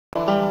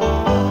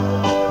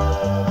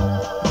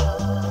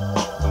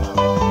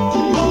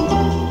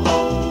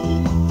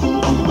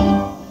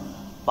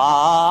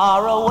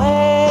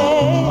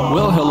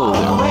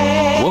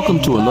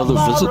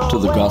visit to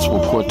the Gospel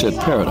Quartet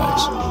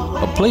Paradise,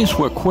 a place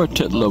where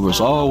quartet lovers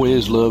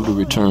always love to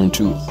return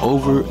to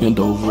over and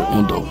over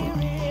and over.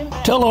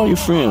 Tell all your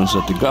friends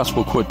that the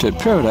Gospel Quartet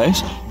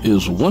Paradise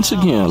is once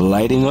again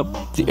lighting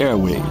up the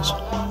airways.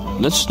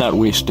 Let's not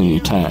waste any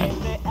time.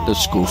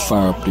 Let's go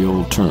fire up the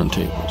old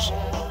turntables.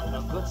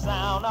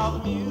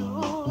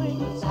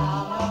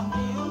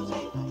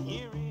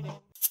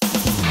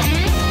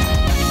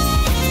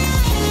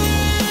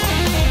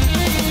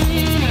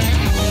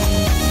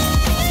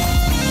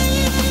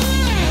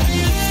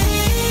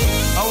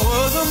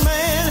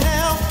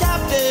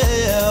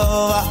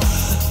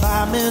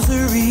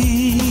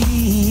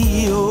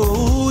 Misery,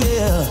 oh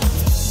yeah.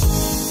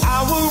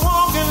 I was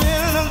walking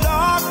in the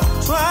dark,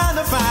 trying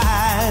to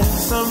find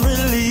some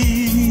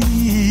relief.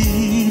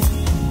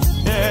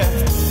 Yeah.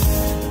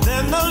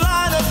 Then the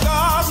light of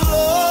God's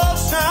love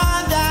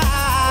shined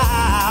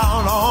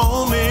down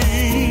on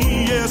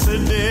me. Yes,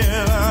 it did.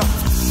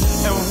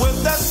 And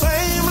with that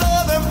same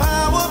love and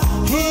power,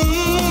 He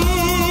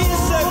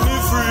set me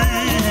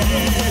free.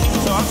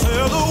 So I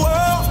tell the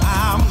world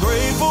I'm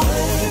grateful.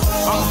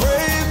 I'm grateful.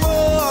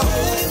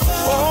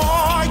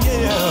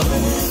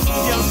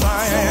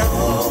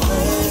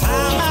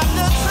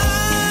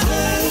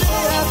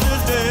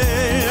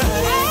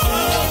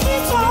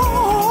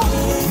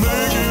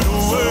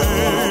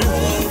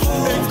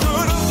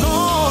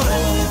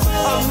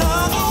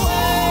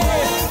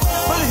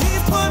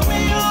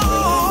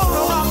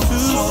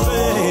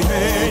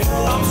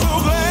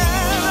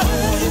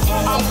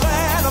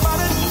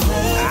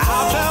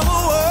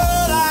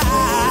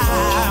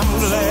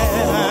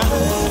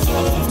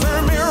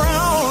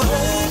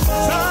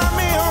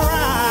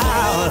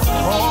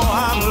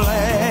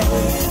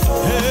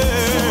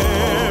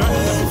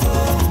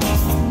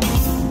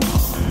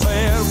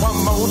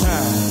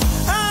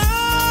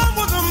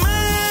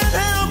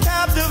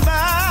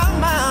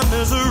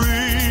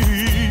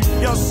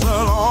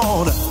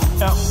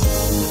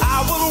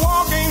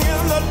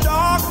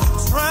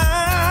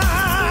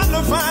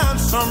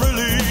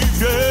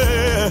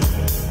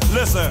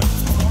 Listen,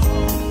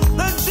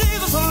 let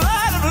Jesus,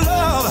 light of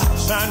love,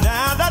 shine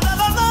down, down, down,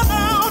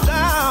 down,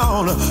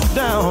 down,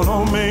 down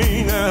on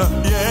me, yeah.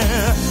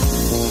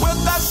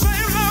 With that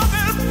same love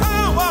and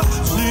power,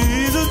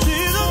 Jesus,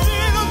 Jesus,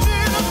 Jesus,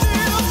 Jesus,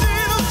 Jesus,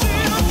 Jesus,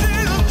 Jesus,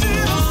 Jesus,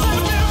 Jesus, set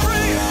me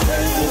free,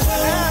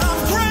 and I'm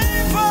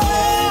grateful.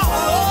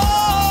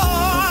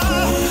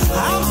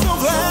 I'm so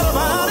glad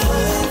about it.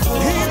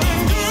 He's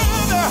been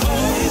good.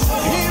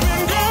 He's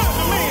been good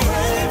to me.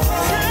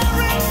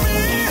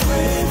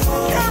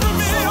 Carry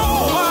me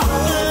over.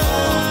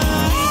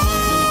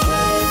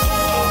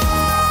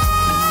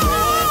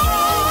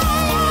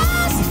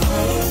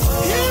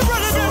 He's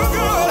really been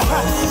good.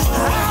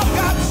 I've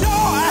got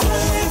joy.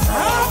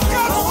 I've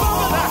got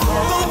something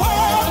the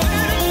world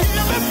didn't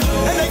give it,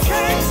 and they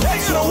can't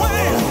take it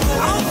away.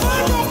 I'm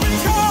thankful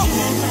because,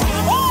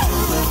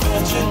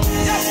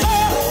 yes,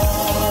 sir,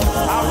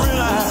 I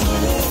realize.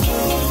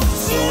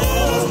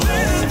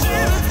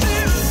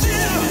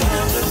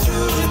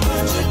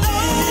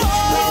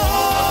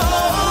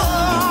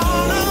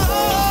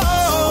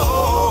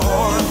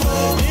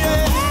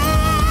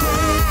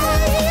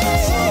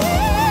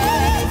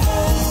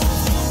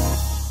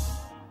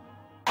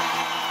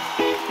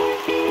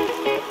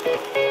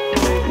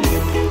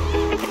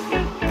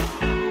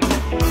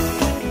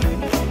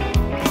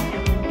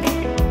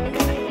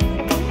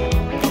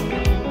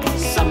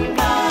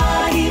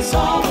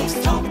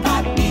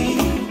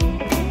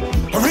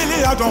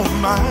 I don't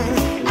mind.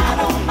 I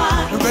don't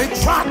mind. They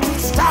try to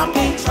stop.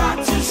 They try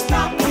to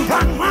stop. And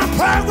block my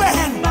progress.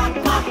 Block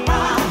my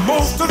progress.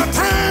 Most of the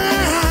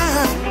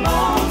time.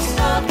 Most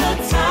of the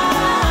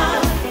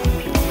time.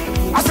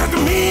 I said the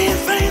mean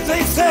things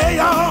they say,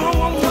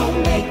 oh,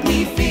 don't make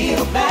me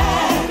feel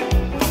bad.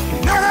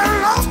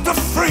 Never lost a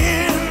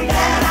friend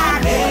that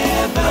I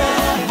never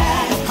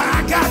had.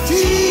 I got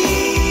Jesus.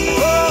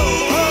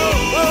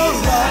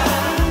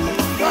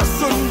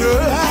 That's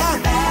enough.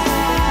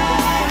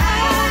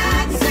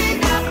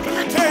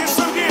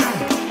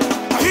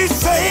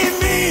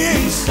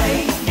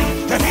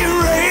 That He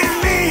raised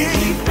me,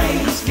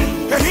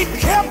 that He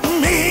kept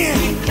me.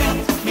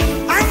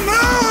 I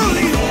know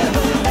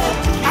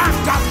I've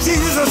got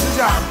Jesus,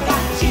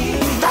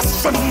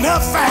 that's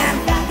enough. And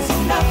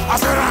I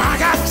said I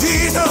got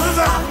Jesus,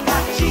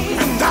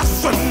 and that's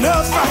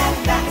enough.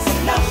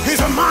 He's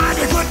a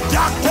mighty good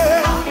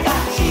doctor,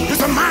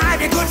 He's a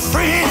mighty good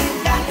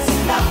friend.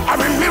 I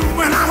remember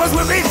when I was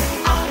with Him,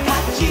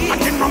 I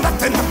didn't know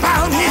nothing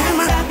about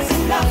Him.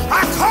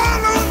 I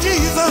called on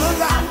Jesus.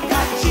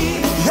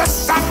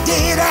 Yes, I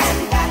did.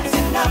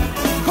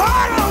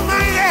 God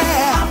Almighty,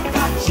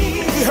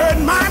 He heard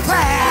my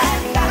prayer.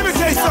 Let me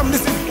tell you something.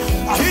 Listen,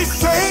 He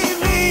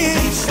saved me.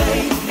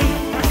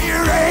 He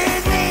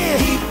raised me.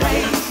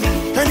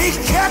 And He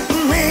kept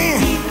me.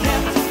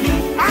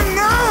 I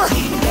know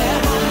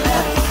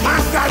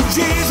I've got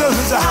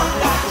Jesus.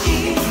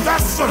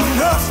 That's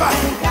enough.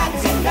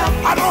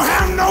 I don't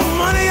have no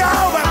money,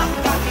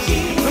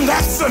 but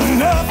that's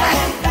enough.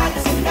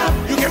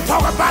 You can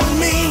talk about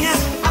me.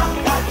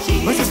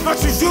 with as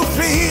much as you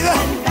please.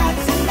 And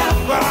that's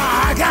enough. But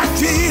I got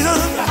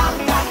Jesus.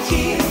 I've got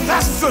Jesus.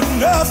 That's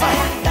enough.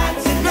 And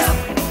that's enough.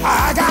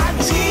 I got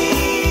Jesus.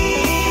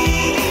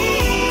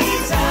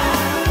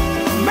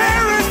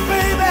 Mary's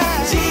baby.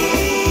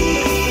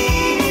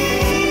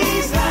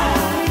 Jesus.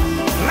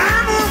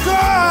 Lamb of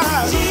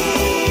God.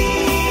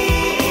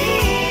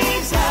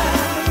 Jesus.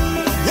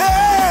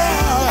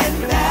 Yeah. And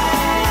that's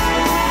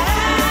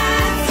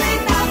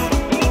enough.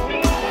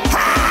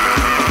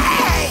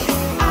 Hey!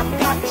 I've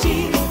got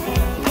Jesus.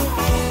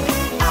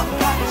 I've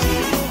got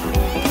Jesus.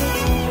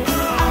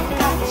 I've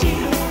got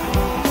Jesus.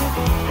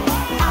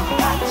 I've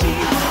got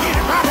Jesus.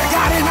 Anybody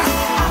got him?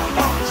 I've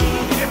got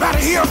Jesus.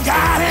 Anybody here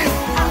got him?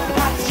 I've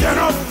got Get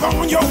up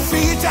on your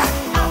feet.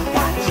 I've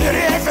got Let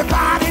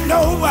everybody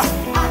know I've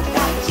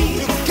got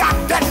you got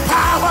that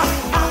power.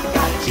 I've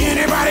got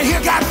Anybody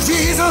here got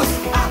Jesus?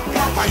 I've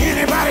got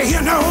Anybody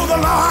here know the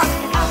Lord?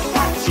 I've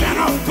got Stand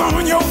up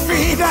on your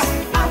feet.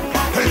 I've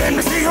got Let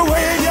me see you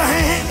wave your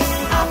hand.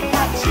 I've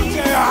got Jesus.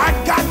 Yeah, I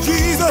got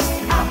Jesus.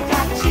 I've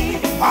got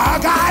Jesus. I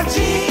got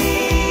Jesus.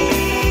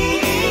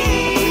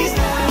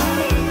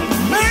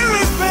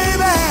 Mary's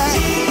baby.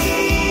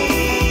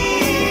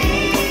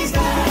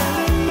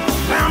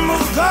 Lamb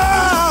of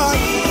God.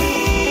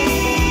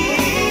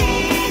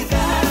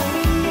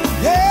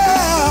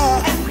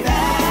 Yeah. That's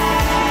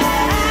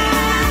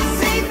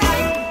enough.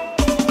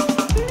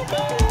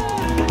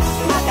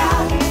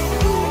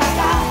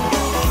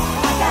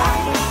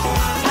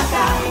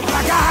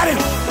 I got him.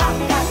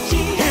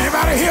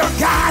 Anybody here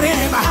got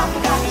him?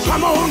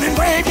 Come on and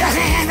wave your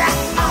hand.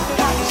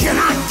 Can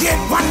I get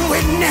one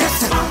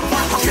witness?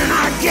 Can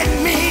I get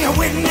me a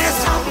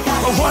witness?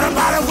 What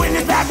about a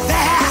witness back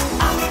there?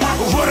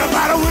 What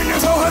about a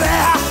witness over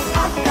there?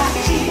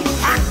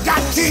 I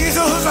got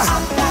Jesus.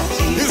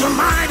 He's a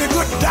mighty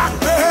good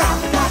doctor.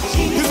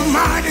 He's a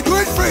mighty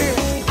good friend.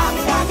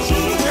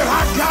 Said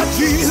I got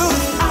Jesus.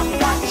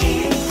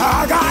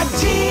 I got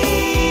Jesus.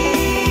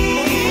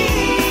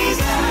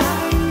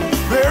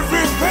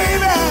 Every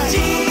baby.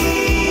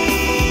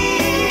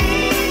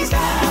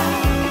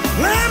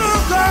 Lamb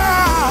of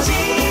God.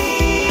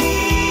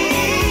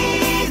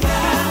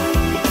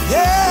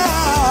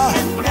 Yeah.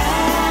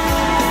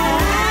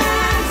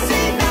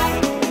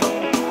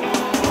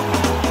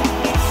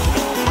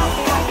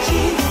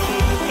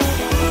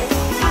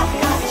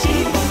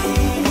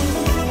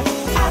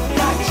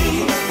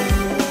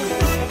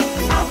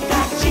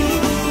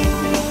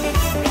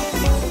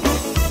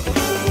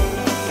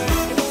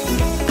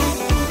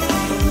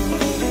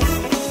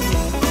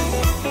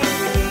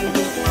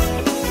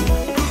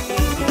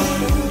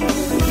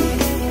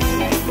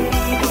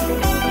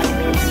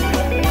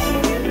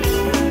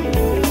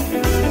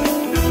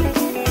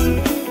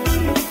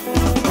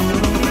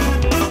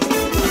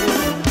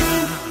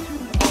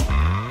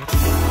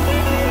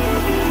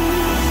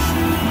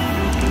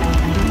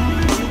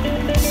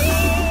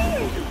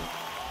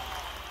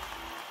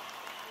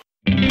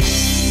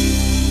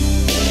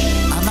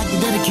 I'd like to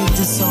dedicate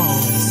this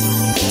song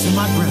to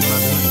my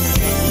grandmother,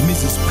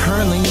 Mrs.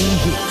 Pearline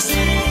Hicks.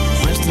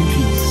 Rest in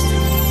peace.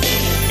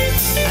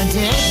 And to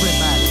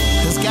everybody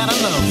that's got a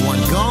loved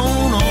one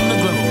gone on the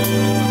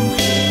globe,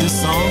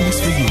 this song is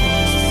for you.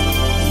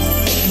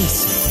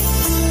 Listen.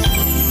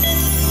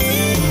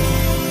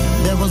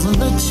 There was a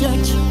little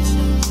church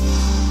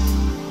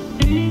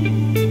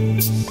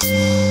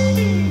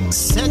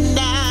set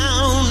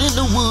down in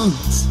the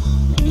woods.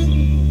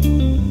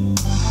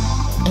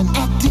 And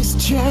at this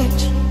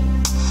church,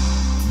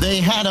 they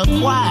had a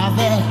choir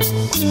there,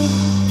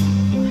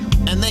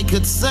 and they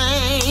could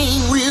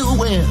sing real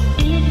well.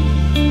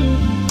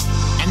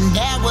 And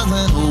there was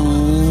an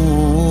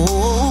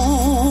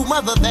old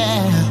mother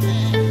there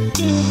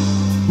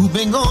who'd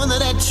been going to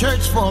that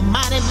church for a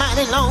mighty,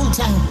 mighty long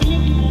time.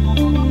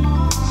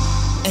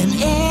 And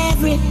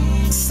every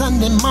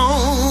Sunday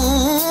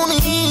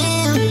morning,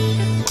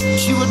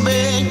 she would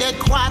beg that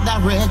choir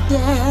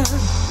director,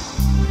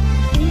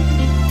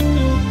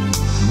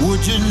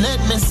 would you let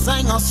me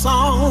sing a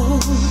song?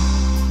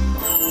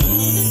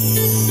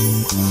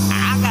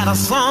 I got a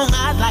song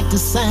I'd like to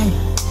sing.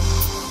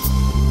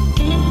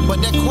 But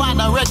the choir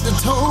director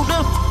told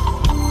her,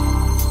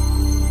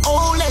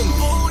 oh lady,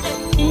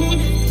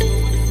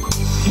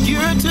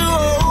 you're too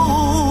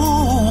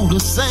old to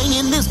sing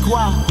in this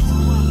choir.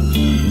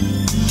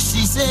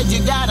 She said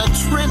you got a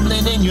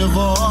trembling in your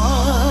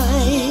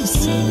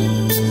voice.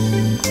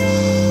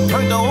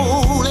 Hurt the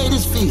old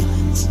lady's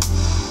feelings.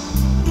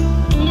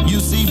 You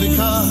see,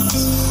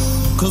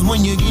 because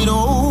when you get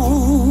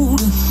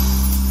old,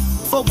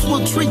 folks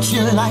will treat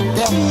you like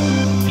that.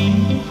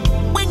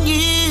 When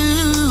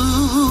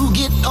you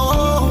get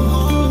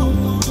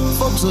old,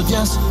 folks will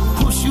just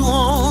push you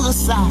on the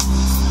side.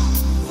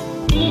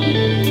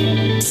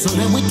 So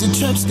they went to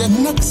church the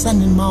next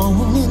Sunday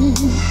morning,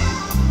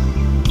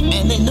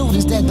 and they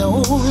noticed that the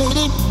old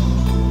lady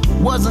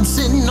wasn't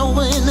sitting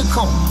over in the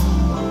corner.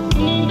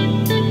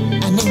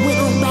 And they went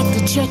on back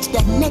to church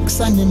that next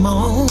Sunday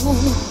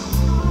morning,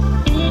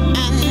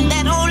 and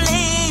that old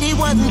lady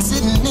wasn't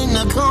sitting in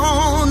the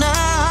corner.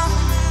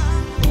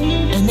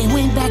 And they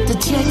went back to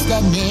church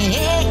that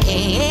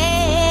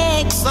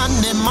next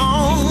Sunday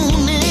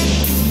morning.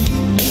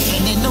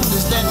 And they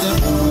noticed that the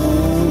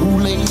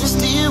old lady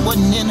still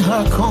wasn't in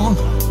her corner.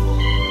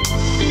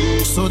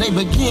 So they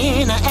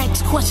began to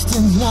ask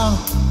questions, y'all.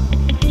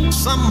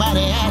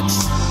 Somebody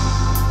asked,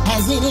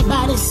 has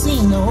anybody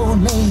seen the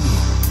old lady?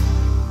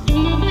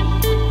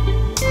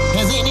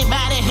 Has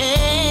anybody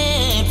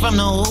heard from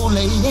the old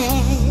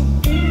lady?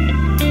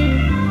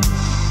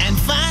 And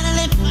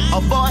finally,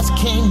 a voice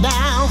came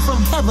down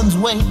from heaven's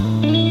way.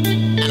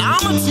 And I'm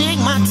gonna take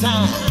my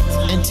time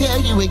and tell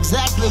you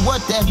exactly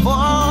what that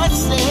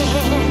voice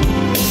said.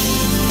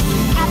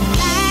 I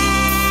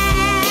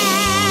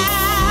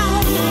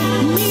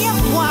found me a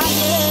choir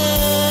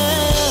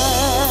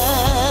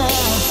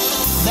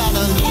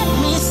that'll let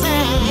me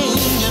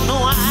sing, you know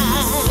why?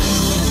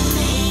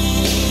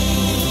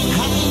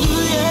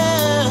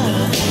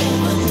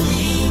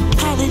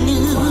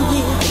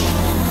 Hallelujah.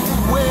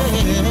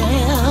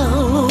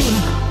 Well,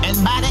 and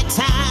by that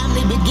time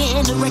they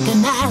began to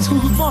recognize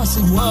whose voice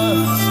it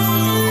was.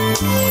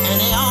 And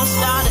they all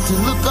started to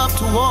look up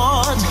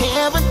towards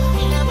heaven.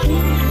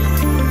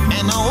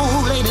 And the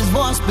old lady's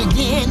voice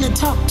began to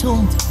talk to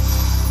them.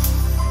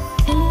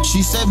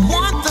 She said,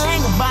 one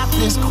thing about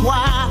this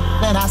choir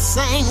that I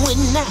sang with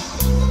now.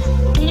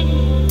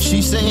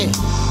 She said,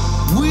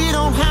 we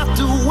don't have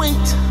to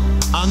wait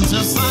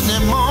until Sunday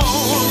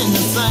morning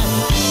to sing.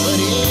 But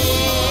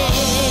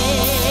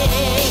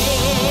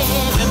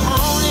every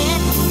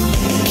morning,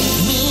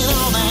 me and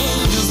all the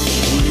angels,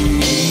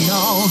 we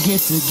all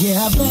get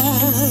together.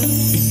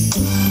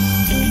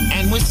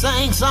 And we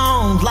sing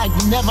songs like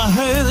you never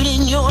heard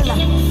in your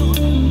life.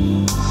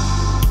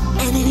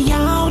 And if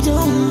y'all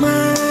don't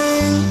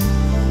mind,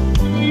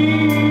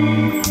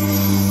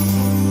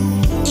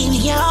 if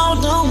y'all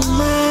don't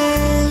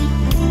mind,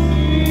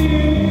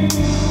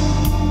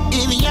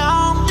 if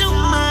y'all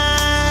don't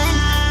mind,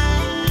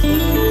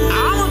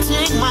 I'll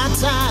take my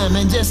time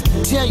and just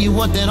tell you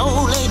what that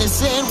old lady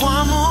said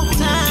one more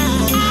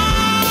time.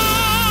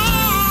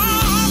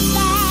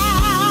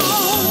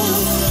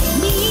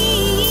 Me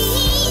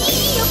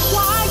a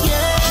choir,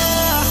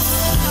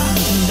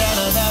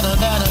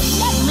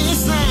 let me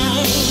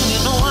sing, you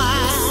know why?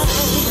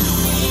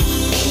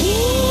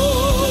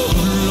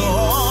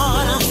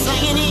 Lord, I'm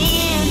singing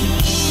in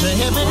the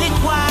heavenly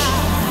choir.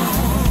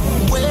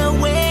 Well,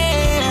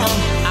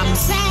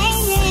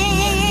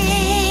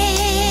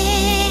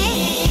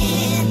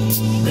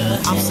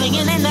 I'm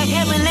singing in the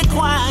heavenly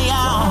choir,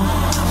 y'all.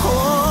 Oh,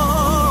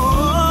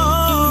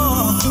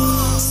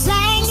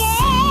 singing,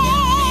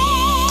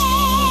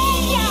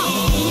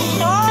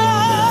 y'all.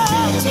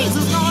 Oh,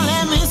 Jesus gonna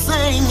let me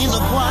sing in the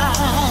choir.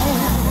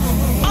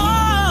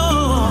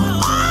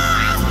 Oh,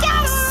 I've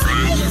got a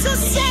right to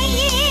sing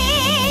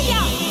it,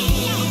 y'all.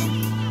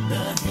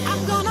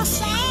 I'm gonna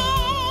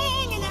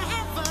sing in the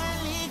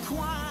heavenly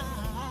choir.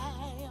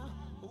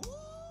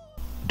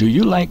 Do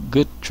you like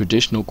good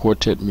traditional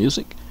quartet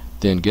music?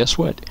 Then guess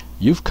what?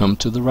 You've come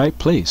to the right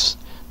place.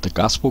 The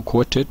Gospel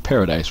Quartet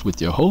Paradise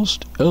with your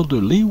host,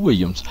 Elder Lee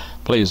Williams,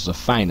 plays the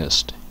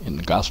finest in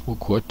the gospel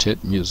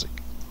quartet music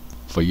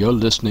for your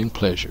listening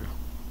pleasure.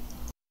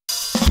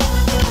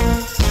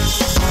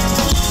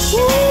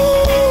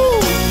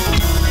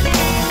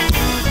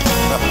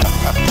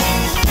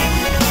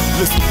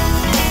 Listen,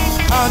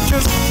 I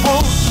just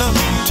wanna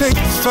take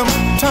some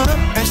time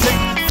and say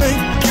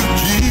thank you,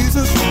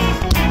 Jesus.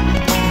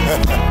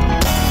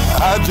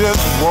 I just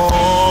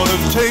wanna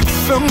take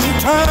some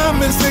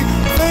time and say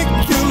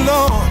thank you,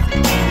 Lord.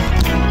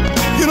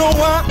 You know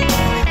why?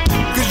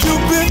 'Cause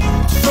you've been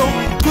so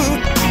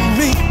good to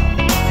me,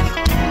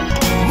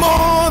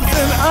 more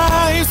than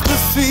eyes could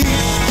see.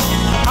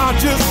 I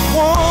just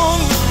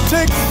wanna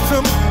take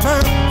some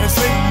time and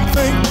say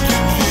thank you,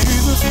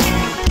 Jesus.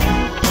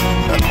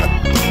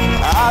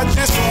 I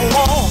just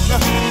wanna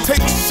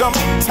take some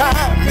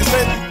time and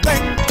say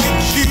thank you,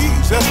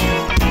 Jesus.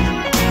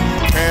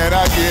 Can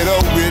I get a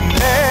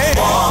witness?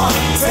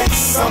 Wanna take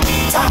some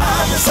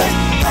time and say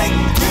thank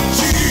you,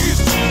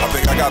 Jesus. I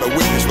think I got a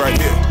witness right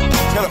here.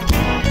 Tell him,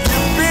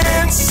 you've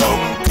been so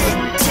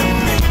good to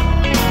me,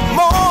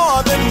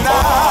 more than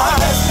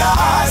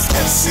eyes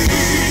can see.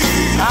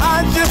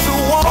 I just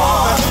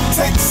wanna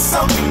take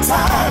some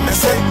time and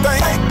say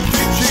thank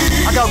you,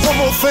 Jesus. I got one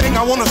more thing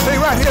I wanna say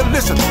right here.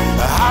 Listen,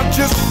 I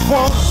just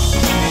wanna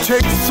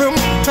take some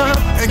time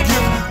and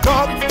give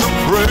God the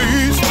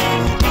praise.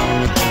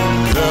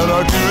 Can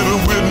I get a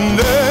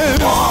witness?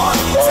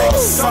 Wanna take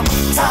some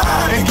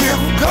time and give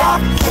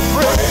God the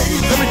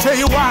praise. Let me tell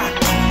you why.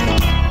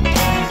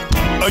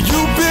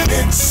 You've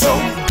been so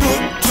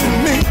good to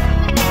me,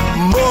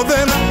 more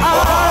than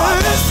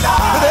eyes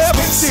could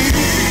ever see.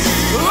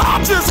 I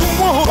just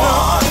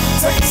wanna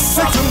take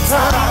some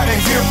time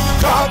and give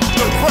God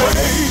the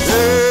praise.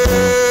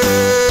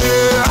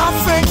 Yeah, I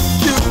thank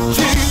you,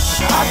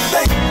 Jesus. I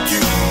thank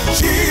you,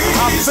 Jesus. I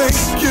thank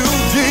you,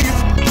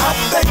 Jesus. I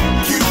thank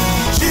you,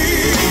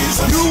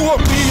 Jesus. You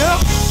woke me up.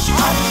 I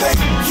thank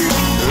you,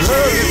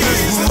 early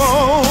this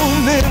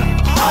morning.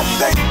 I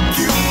thank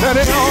you,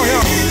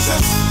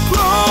 Jesus.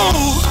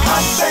 Lord, I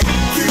thank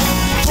you,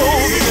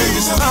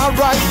 Jesus. My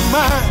right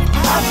mind,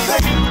 I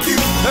thank you,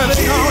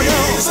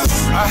 Jesus.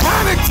 I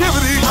had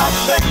activity, I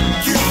thank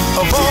you,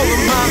 of all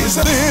of my limbs,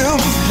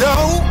 yo.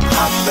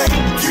 I thank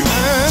you,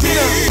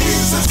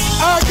 Jesus.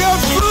 I got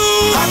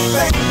food, I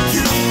thank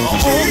you,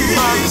 on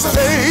my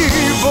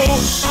table.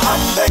 I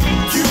thank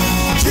you,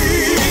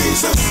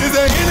 Jesus. Is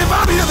there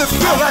anybody here that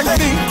feel like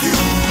me?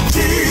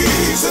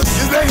 Jesus.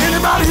 Is there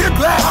anybody here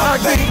glad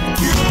like me?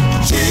 Thank you,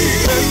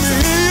 Jesus. Let me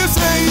hear you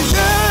say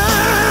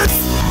yes.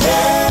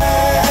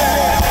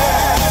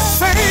 Yes.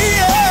 Say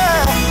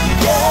yeah.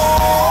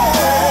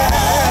 Yes.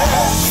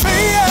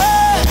 Say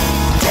yeah.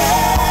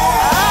 Yeah.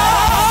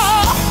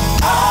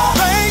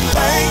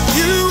 Thank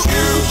you,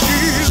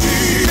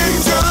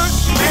 Jesus.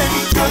 Been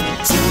good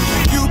to me.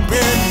 You've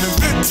been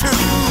good to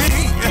me.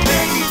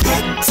 Been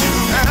good to me.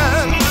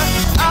 And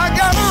I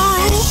got a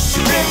roof.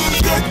 Been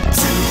good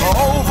to me.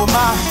 Over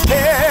my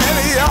head,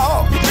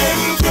 y'all.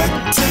 Been good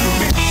to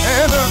me.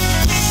 And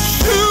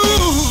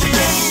shoes.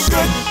 Been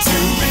good to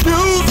me.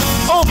 Shoes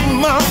on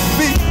my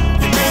feet.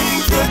 Been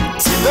good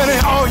to me. That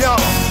ain't all,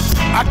 y'all.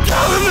 I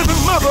got a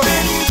little mother.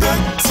 Been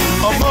good to me.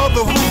 A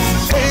mother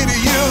who's 80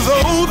 years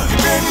old.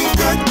 Been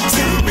good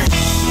to me.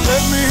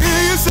 Let me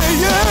hear you say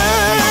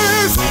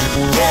yes.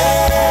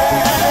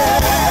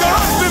 Yes.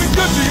 God's been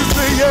good to you.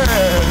 Say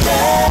yes.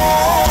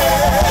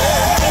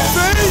 Yes.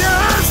 Say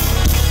yes.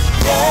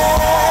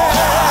 Yes.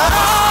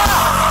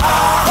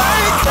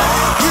 Thank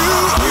you.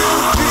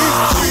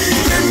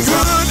 You've been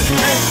good.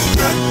 Been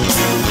good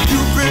to me.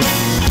 You've been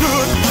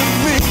good to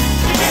me.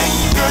 Been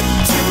good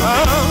to me.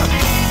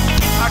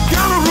 I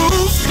got a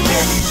roof.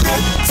 Been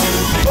good to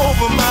me.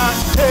 Over my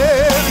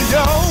head,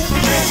 yo.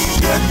 Been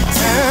good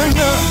to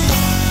me.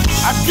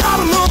 I got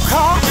a little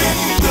car,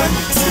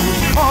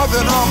 car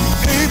that I'm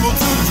able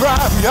to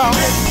drive, y'all.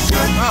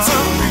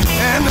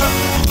 And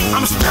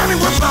I'm standing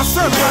with my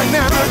son right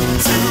now.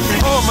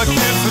 All my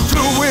kids are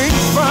doing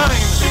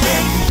fine.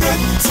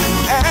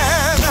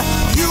 And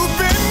you've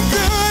been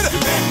good.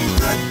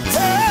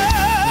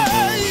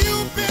 Hey,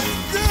 you've been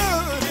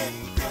good.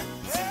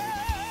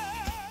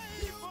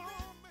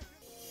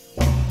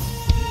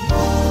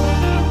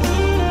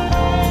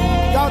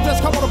 Y'all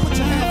just come on and put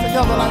your hands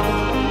together like that.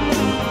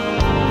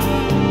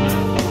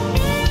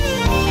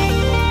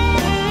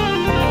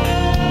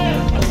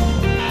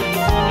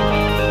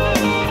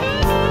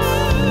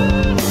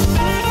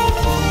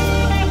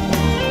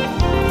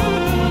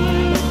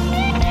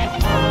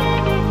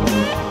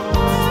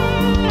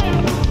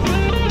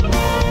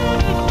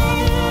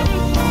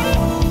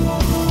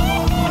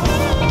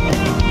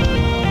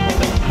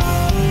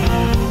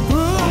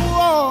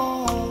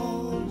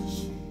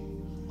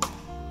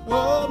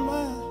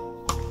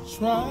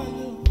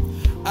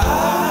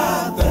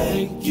 I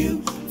thank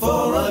you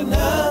for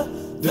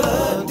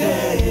another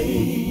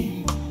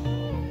day.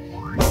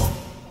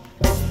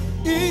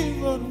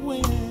 Even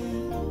when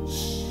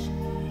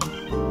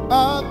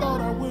I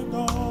thought I was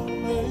gonna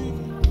make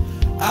it,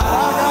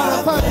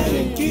 I gotta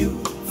thank you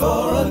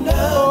for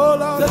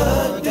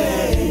another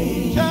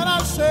day. Can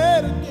I say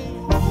it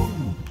again?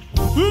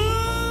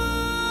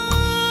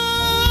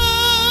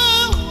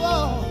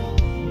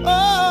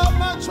 Oh,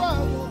 my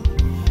trial.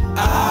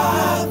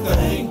 I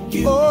thank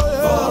you for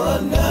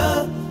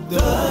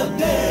another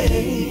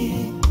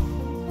day.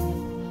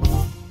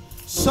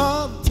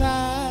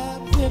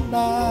 Sometimes in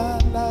my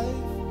life,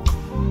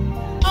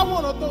 I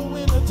want to throw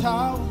in the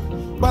towel,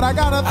 but I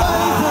gotta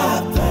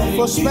thank you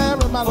for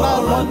sparing my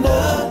life one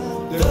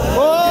more time.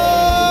 Oh,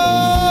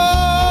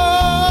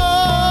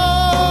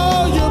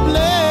 you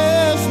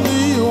bless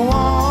me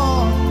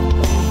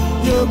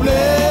once, you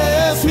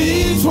bless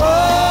me twice.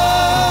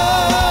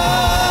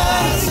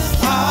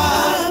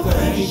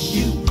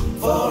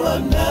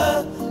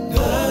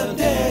 Another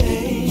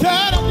day.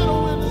 Can I get a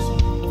witness?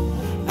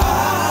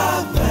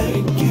 I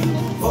thank you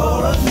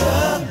for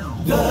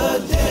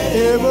another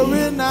day.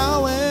 Every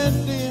now and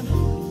then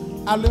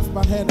I lift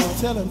my hand and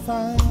tell him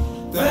thank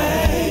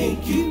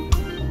you.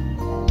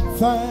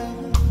 Thank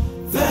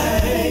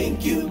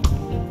you.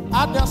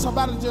 I dare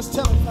somebody just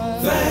tell him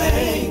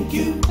thank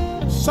you.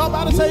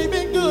 Somebody say he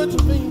been good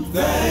to me.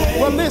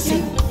 Well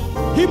listen,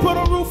 he put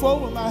a roof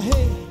over my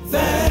head.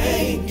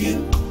 Thank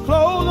you.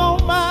 Clothes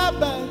on my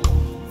back.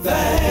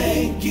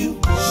 Thank you.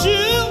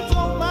 Shoes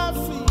on my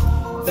feet.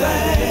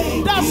 Thank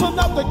you. That's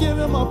enough to give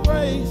him a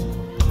praise.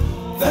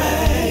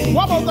 Thank you.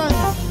 One more thing.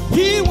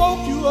 He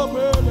woke you up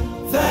early.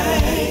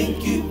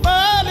 Thank you.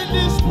 Early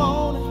this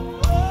morning.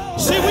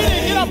 See, we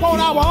didn't get up on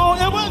our own.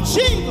 It was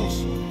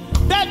Jesus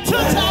that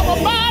took our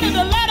body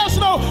to let us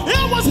know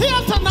it was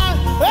him tonight.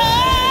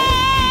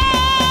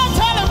 Hey,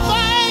 tell him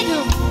thank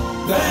you.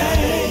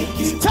 Thank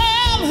you.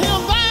 Tell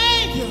him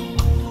thank you.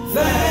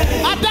 Thank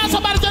you. I dare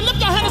somebody to lift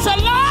your hand and say,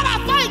 Lord, I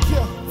thank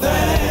you.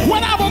 Thank you.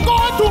 When I was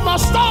going through my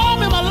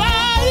storm in my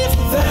life,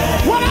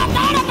 when I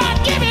thought about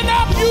giving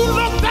up, you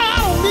looked down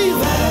on me.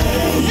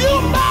 You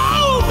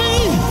molded me.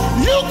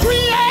 You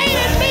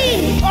created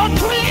me a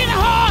clean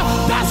heart.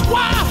 That's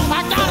why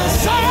I gotta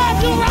serve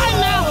you right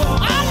now.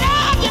 I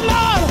love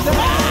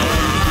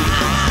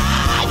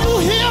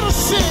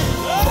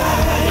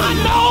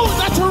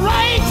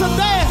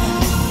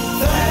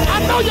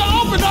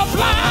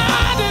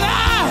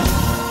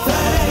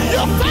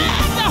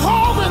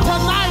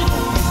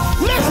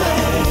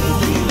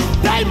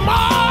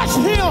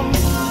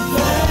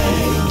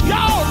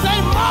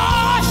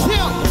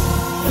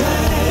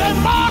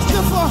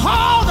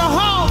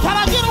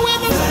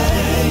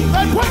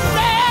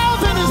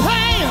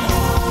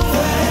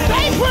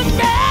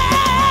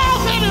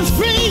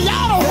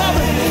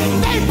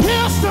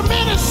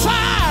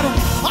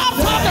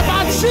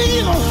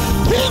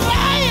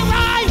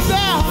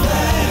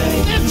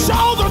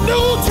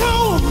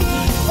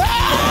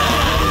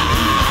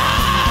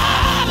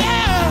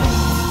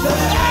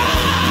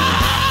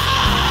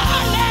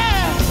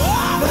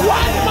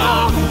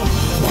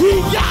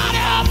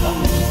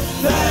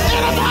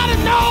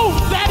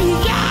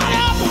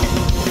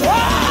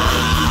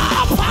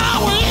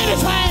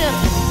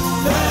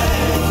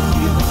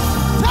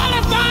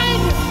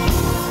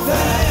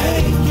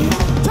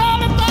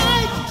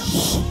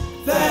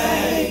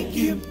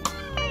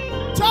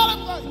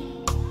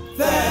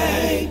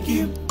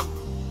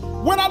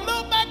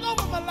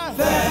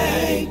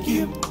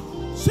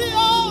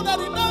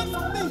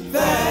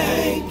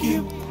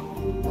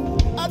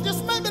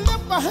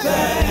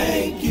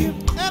Thank you.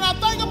 And I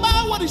think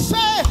about what he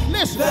said.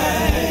 Listen.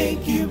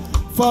 Thank you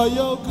for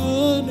your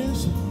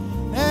goodness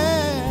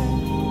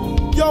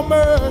and your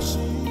mercy.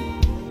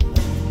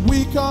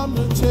 We come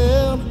to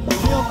tell him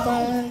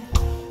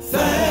thanks.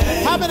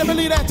 How many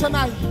believe that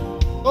tonight?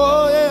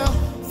 Oh yeah.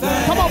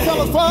 Come on,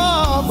 fellas,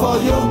 for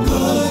your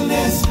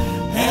goodness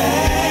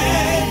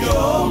and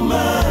your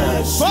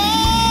mercy.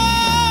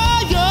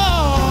 For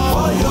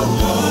your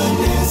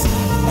goodness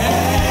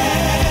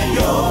and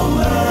your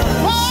mercy.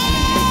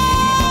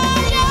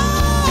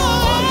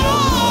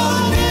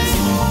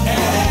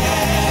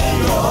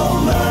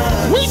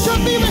 We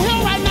should be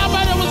here right now,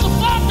 but it was a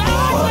fuck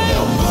God. For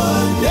your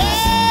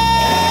goodness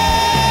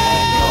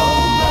and your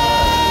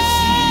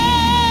mercy.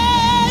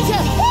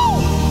 Yeah. Woo.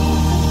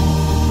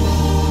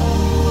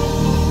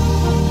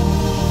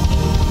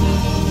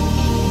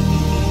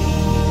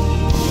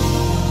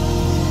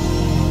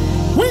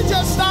 We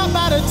just stopped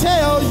by to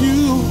tell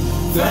you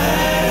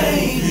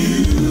thank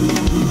you.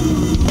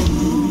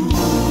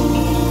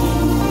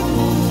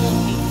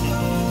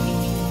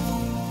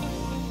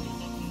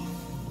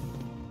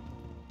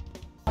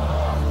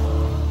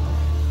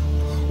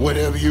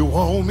 Whatever you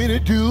want me to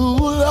do,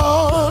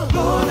 Lord,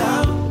 Lord,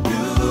 I'll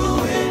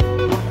do it.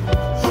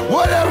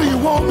 Whatever you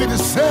want me to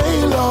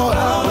say, Lord,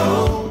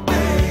 I'll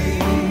obey.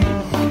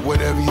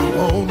 Whatever you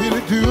want me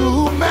to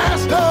do,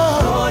 Master,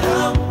 Lord,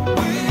 I'm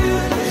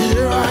willing.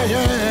 Here I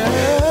am.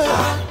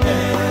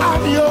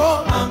 I'm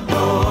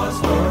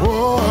yours, Lord.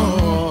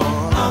 Oh,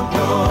 I'm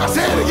yours. I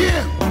say it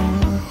again.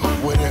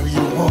 Whatever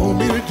you want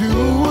me to do,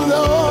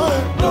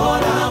 Lord,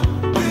 Lord, I'm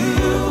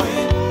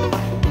willing.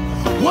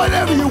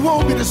 Whatever you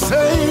want me to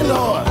say,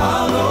 Lord,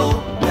 I'll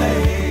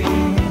obey.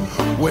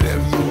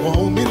 Whatever you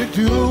want me to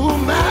do,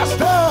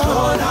 Master,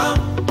 Lord, I'm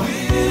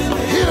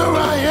willing. Here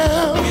I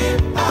am.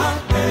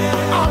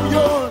 I'm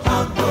yours,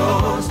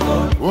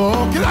 Lord.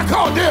 Oh, can I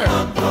call there?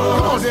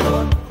 Come on,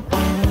 there.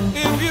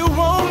 If you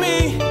want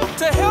me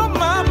to help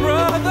my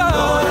brother,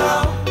 Lord,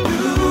 I'll do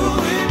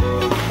it.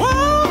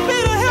 Want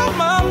me to help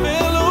my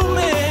fellow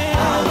man,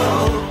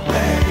 I'll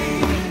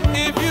obey.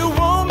 If you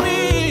want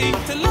me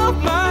to love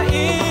my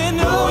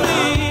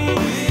enemy,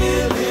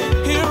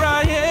 here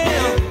I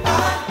am.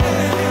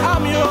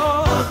 I'm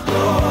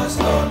yours,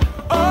 Lord.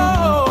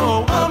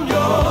 Oh, I'm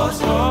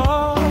yours,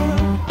 Lord.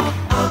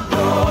 I'm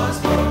yours,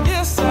 Lord.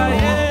 Yes, I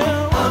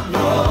am. I'm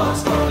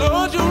yours, Lord.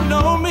 Lord, you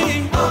know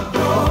me. I'm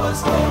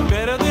yours, Lord.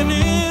 Better than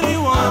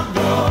anyone. I'm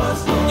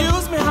yours, Lord.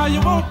 Use me how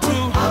you want to.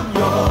 I'm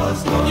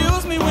yours, Lord.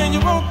 Use me when you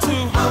want to.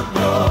 I'm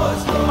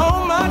yours, Lord.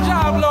 On my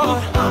job,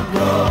 Lord. I'm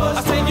yours.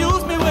 I say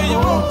use me where you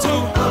want to.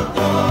 I'm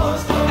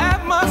yours, Lord.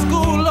 At my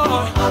school,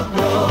 Lord. I'm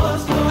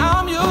yours, Lord.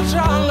 I'm your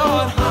child,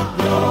 Lord. I'm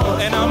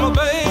yours, and I'm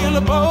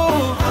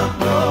available. I'm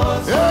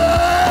yours.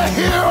 Yeah,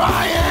 here I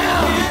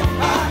am.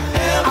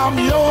 I'm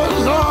yours,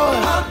 Lord.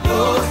 I'm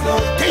yours,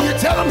 Lord. Can you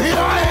tell them here I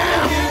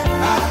am?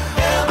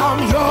 I'm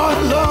yours,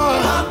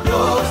 Lord. I'm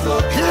yours,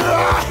 Lord. Here I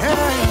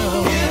am.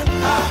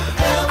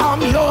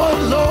 I'm yours,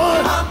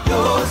 Lord. I'm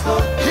yours,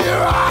 Lord.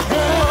 Here I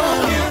am.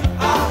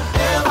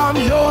 I'm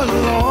yours,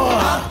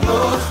 Lord.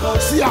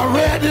 See, I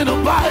read in the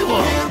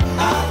Bible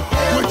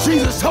when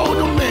Jesus told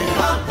the man,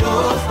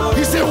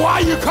 he said, why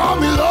you call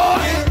me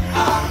Lord?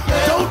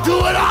 Don't do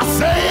what I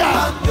say,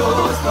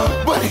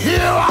 but here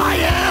I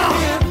am.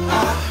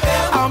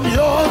 I'm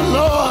your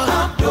Lord.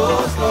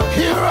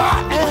 Here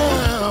I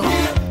am.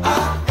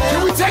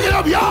 Can we take it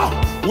up, y'all?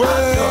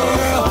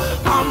 Well,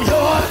 I'm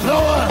yours,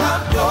 Lord.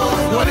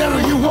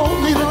 Whatever you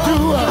want me to do,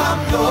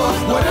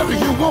 whatever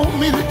you want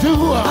me to do,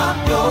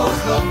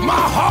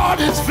 my heart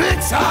is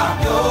fixed,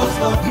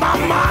 my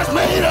mind's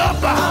made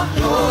up,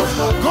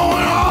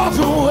 going all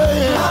the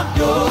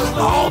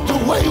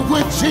way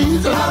with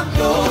Jesus,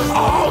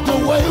 all the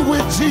way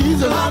with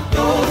Jesus.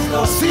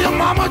 See,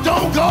 mama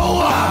don't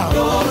go,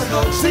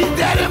 see,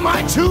 daddy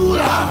might too,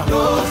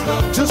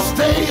 to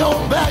stay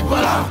on back,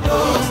 but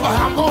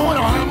I'm on.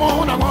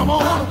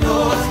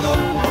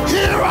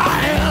 Here I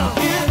am.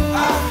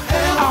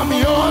 I'm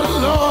your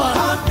Lord.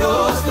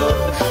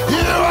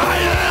 Here I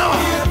am.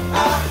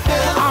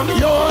 I'm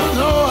your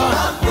Lord.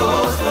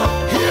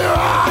 Here I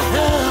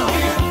am.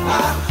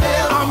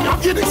 I'm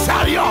getting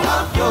excited, y'all.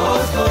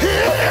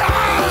 Here I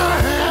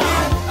am.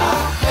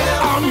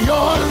 I'm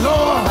your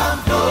Lord.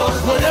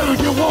 Whatever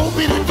you want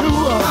me to do,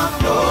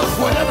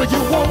 whatever you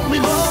want me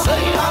to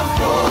say,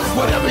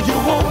 whatever you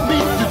want me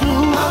to do,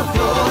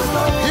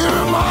 here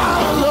am I,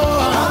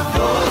 Lord.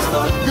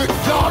 Good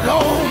God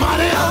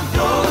Almighty.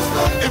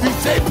 If you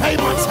say pay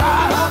my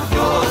time,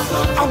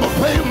 I'ma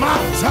pay my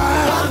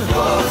time.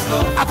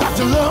 I got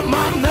to love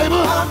my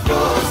neighbor. I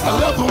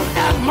love him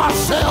as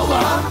myself.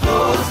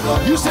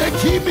 You said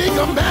keep me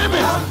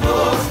commandments.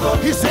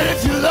 He said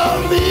if you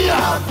love me,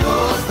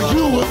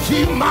 you will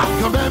keep my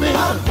commandments.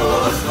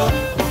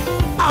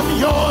 I'm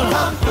yours.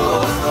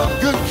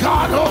 Good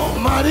God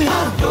Almighty.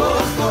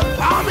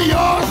 I'm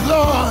yours,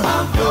 Lord.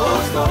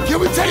 Can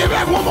we take it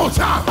back one more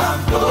time?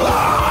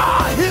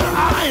 Here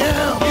I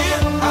am.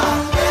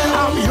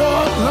 I'm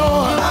yours,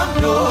 Lord.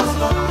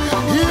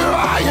 Here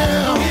I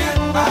am.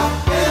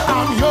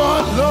 I'm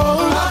yours,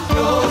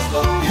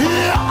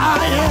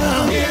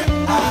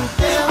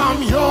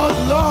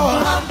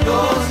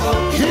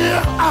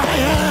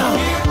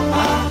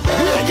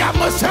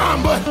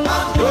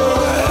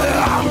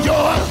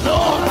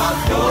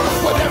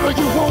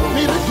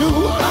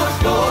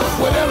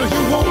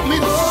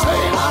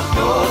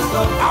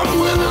 I'm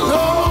willing,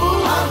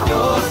 Lord. I'm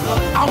yours,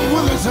 Lord. I'm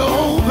willing to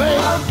obey.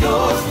 I'm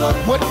yours, Lord.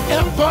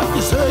 Whatever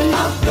you say.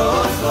 I'm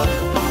yours, Lord.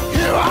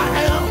 Here I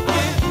am.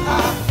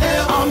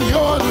 I'm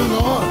yours,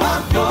 Lord.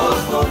 I'm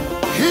yours, Lord.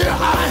 Here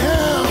I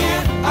am.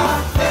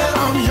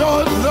 I'm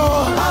yours,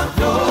 Lord. I'm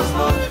yours,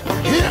 Lord.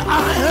 Here I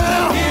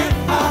am.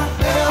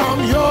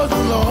 I'm yours,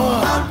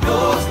 Lord. I'm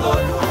yours,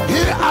 Lord.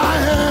 Here I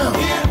am.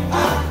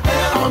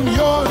 I'm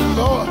yours,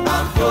 Lord.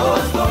 I'm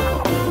yours,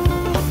 Lord.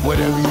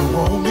 Whatever you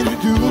want me to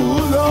do,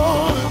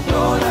 Lord.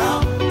 Lord,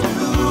 I'll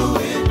do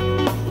it.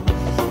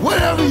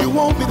 Whatever you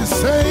want me to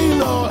say,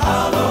 Lord,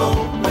 I'll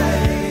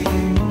obey.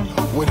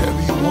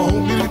 Whatever you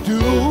want me to do,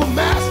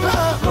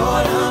 Master,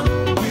 Lord, I'm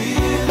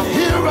willing.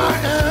 Here I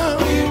am.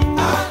 Here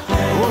I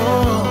am.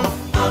 Whoa.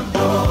 I'm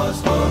yours,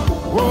 Lord.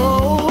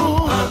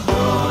 Whoa. I'm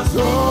yours,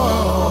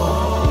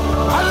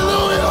 Lord.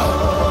 Hallelujah.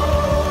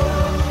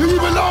 Do you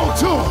belong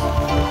to him?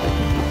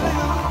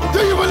 Do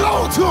you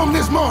belong to him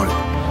this morning?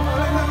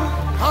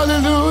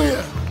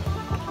 Hallelujah.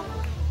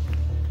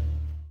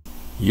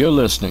 You're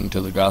listening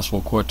to the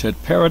Gospel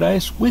Quartet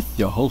Paradise with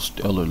your host,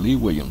 Elder Lee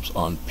Williams,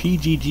 on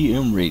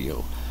PGGM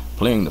Radio,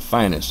 playing the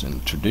finest in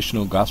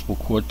traditional gospel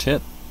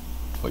quartet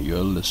for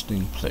your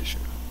listening pleasure.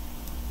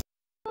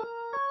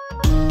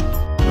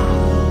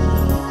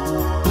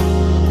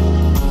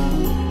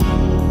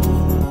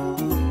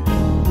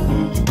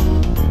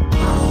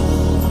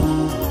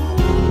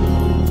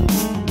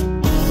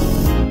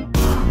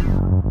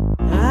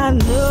 I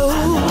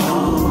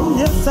know,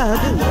 yes I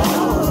do.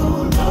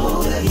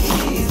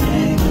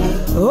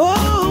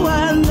 Oh,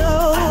 I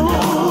know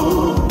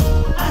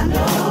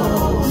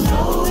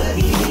that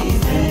he's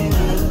been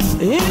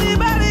good.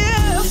 Anybody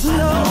else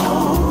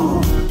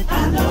know? I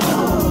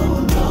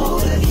know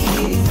that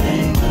he's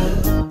been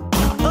good.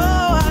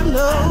 Oh, I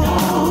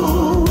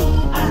know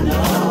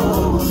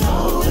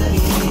that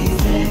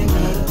he's been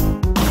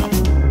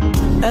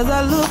good. As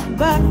I look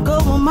back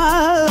over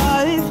my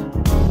life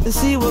to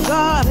see where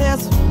God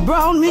has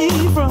brought me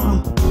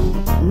from,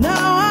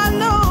 now I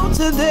know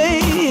today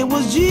it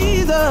was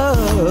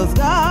Jesus,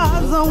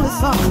 God's only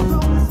Son,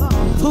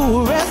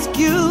 who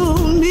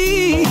rescued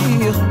me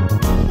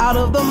out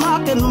of the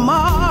muck and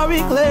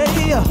miry clay.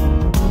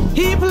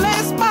 He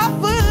placed my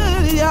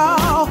foot,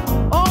 y'all,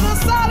 on a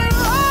solid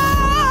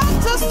rock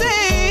to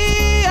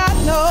stay. I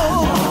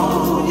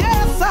know,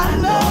 yes I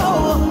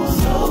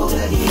know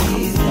that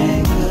he's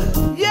been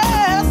good.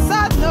 Yes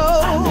I know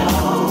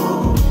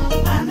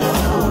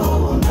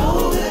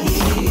that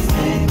he's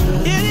been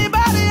good.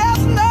 Anybody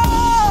else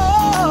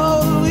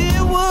know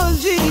it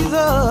was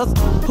Jesus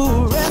who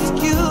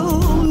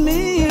rescued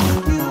me?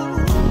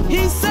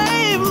 He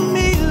saved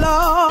me,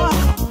 Lord,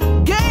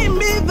 gave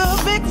me the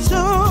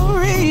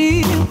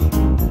victory.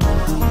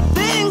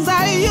 Things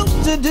I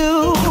used to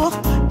do,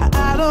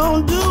 I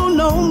don't do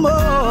no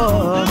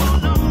more.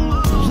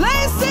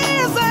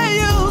 Places I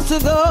used to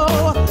go,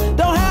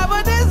 don't have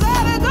a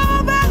desire to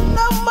go back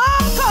no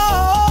more.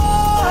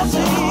 'Cause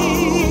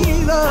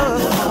Jesus,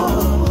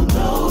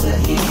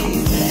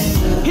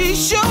 he's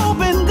sure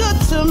been good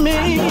to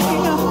me.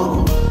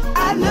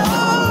 I know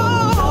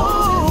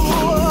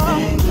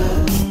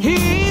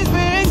he's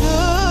been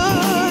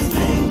good,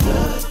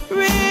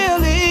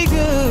 really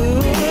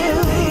good,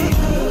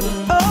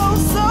 oh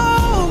so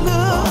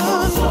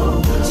good.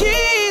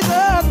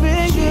 Jesus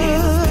been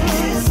good.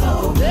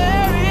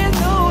 There is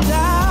no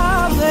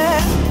doubt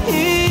that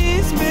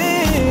he's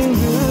been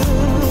good.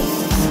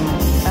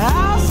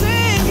 I'll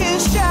sing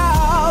and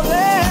shout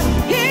that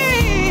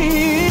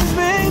he's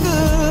been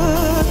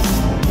good.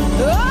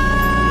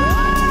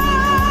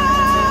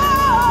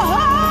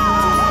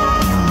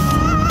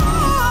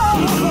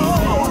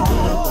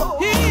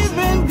 He's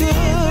been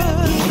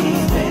good.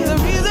 The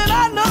reason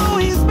I know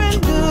he's been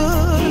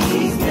good,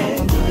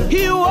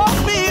 he woke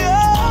me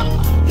up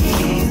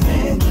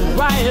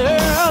right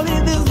early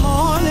this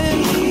morning,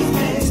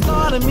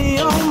 started me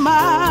on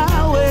my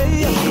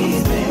way.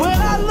 When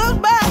I look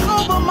back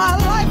over my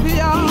life,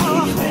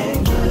 y'all,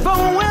 from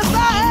whence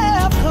I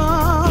have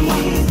come,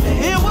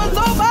 it was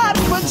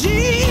nobody but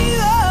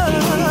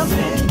Jesus.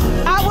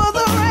 I was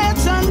a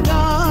wretch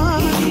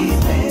undone.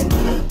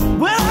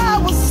 When I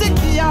was sick,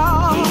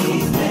 y'all,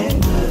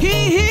 he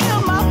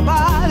healed my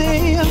body.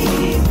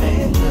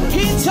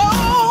 He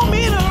told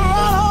me to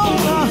run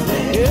on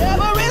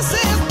ever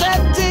since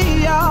that day,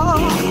 y'all.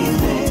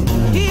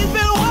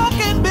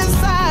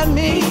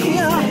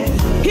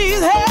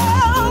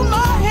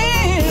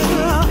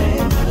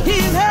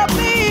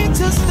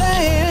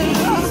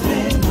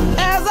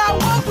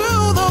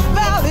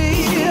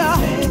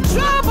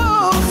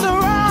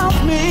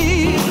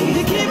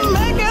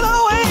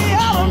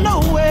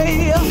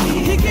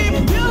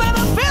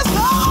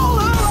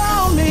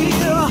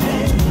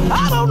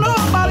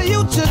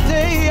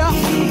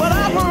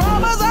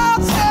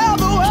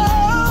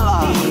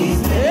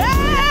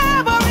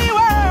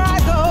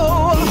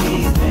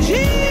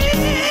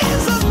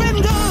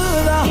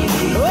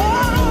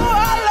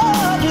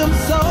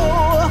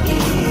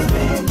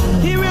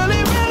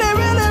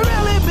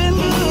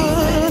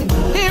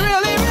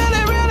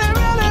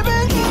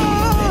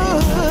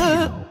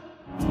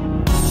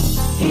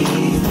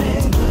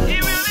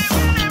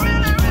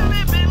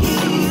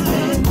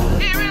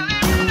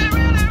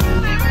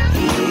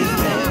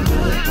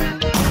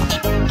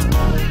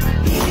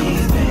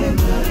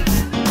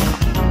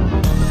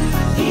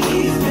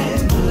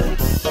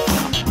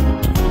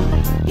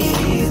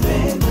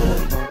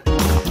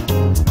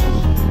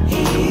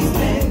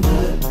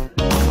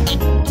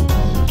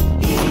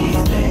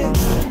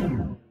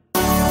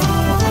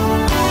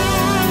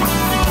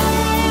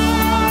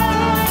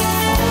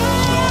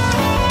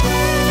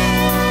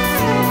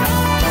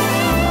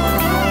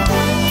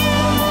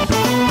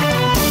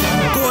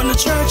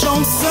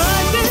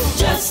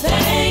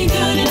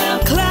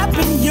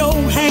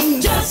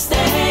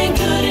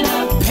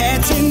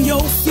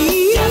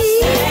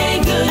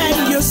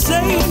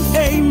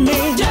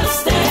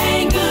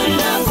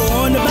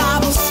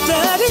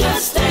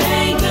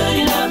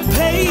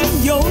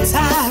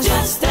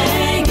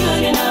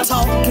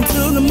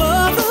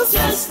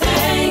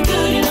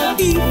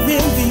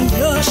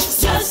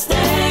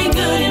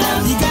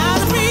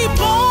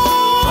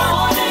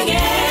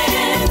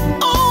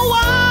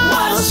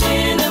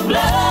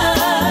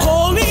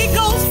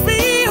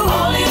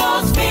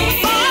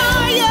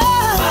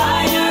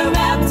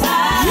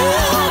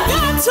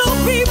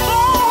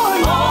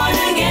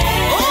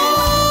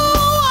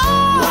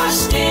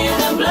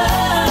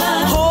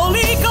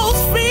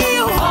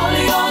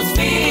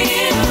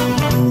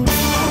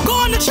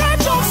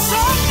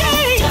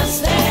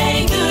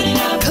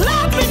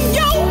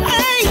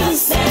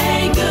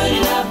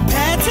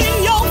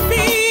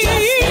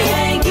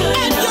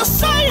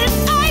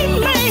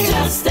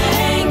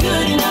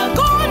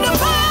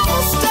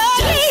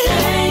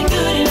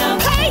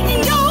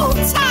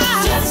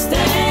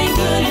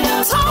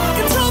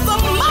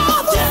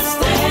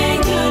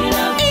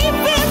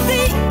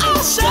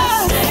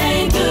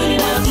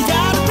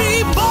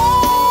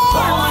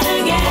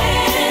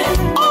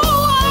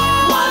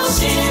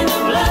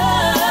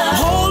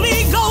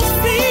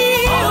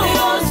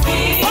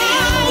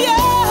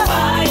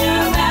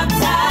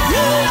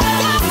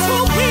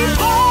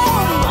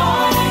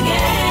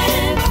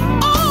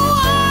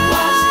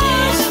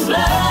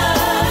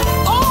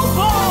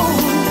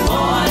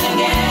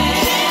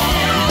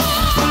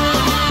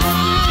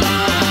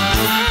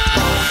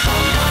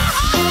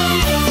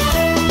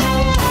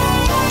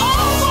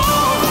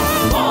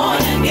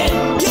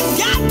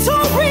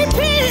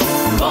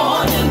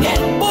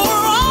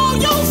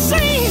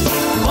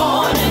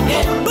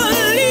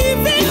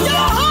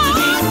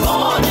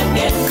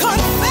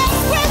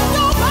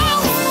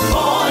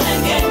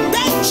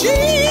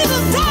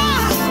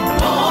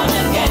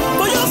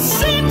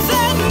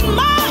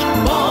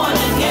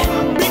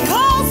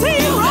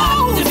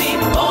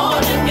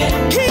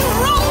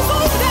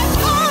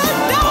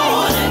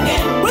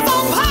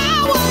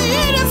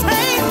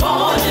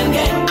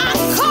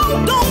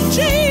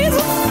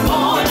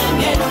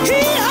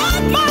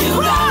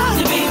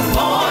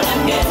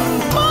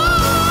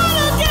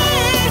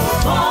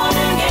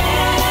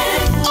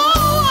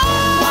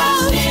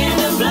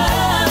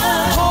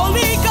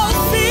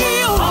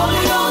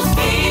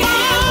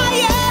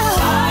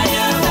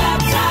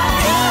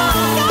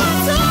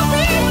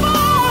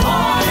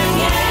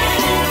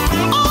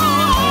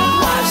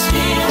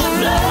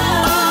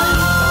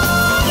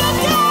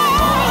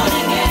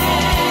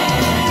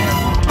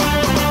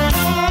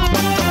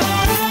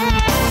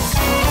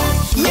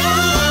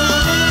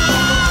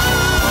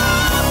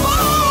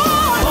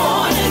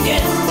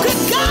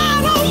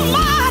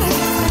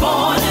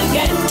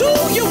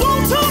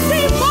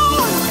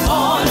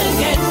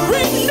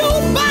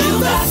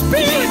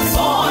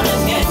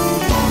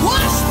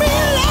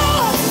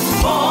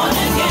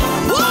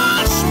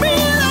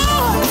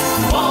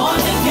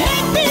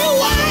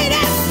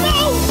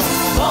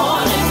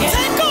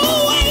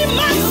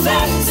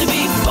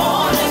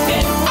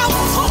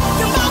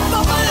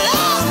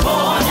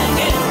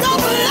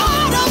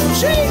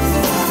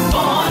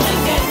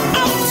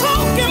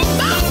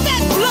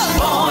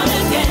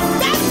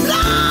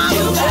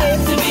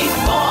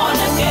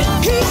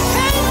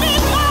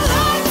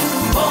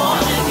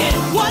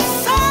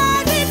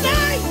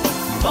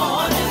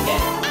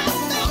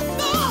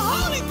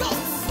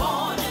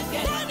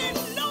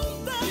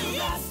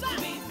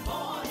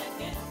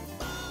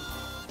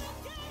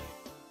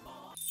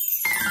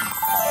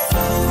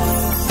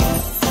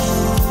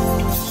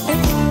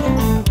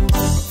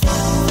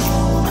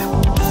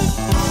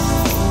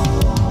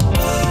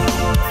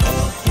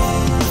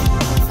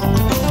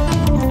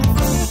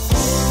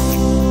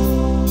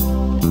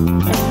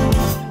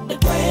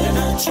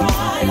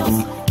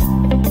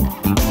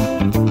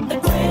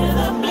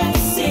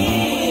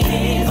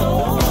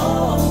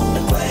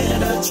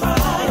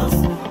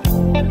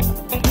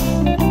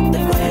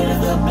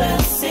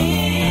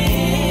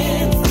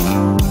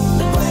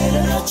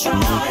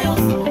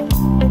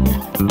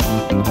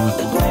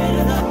 The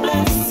greater the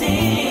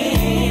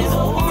blessings, oh,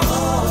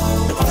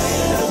 the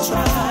greater the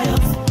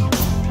trials.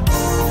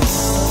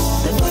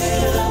 The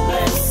greater the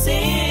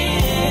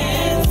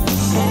blessings.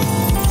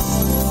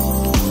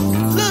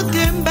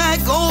 Looking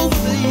back over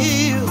the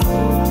years,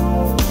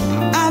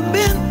 I've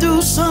been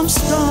through some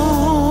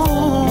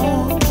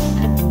storm.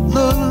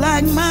 Look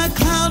like my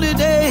cloudy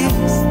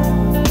days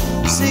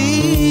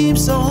seem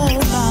so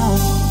long.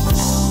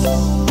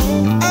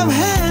 I've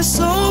had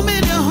so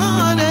many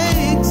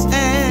heartaches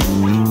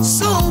and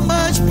so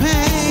much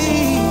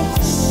pain.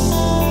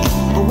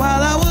 But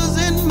while I was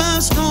in my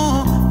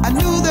storm, I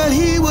knew that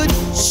He would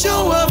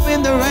show up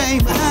in the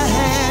rain. But I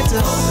had to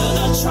go through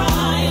the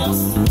trials,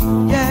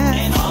 yeah,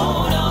 and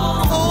hold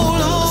on,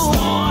 hold on. The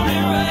storm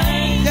and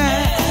rain,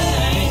 yeah.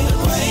 The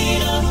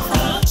greater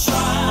the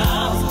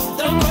trials,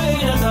 the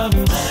greater the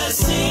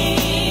blessing.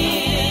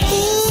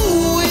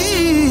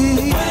 Ooh-wee.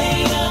 The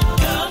greater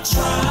the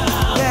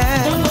trials, yeah,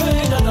 the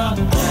greater the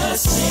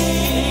blessing.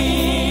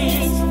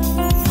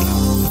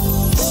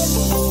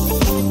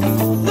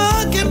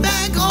 Looking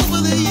back over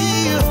the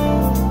years,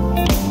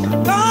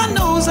 God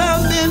knows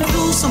I've been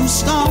through some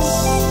storms.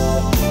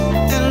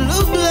 And it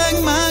looked like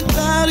my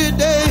cloudy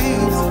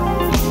days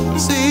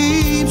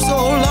seem so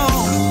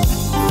long.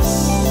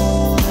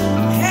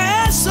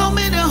 Had so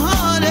many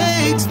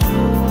heartaches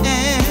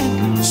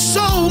and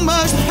so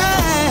much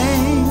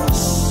pain.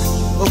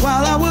 But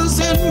while I was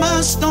in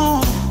my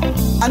storm,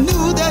 I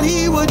knew that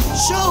He would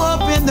show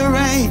up in the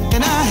rain.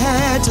 And I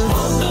had to go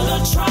through the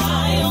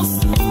trials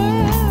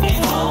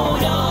and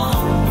hold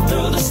on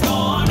through the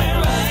storm and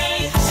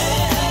rain.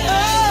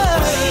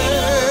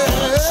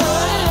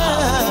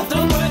 The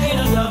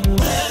greater the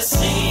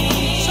blessing.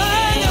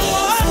 Sing it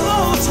one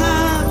more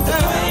time, girl. The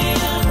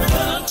greater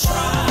the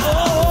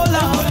trial,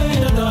 the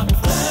greater the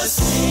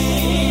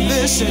blessing.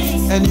 Listen,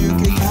 and you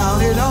can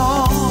count it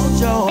all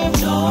joy.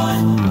 Joy.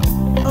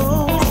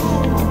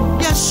 Oh,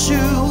 yes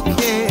you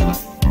can.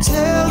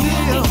 Tell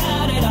him,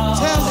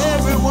 tell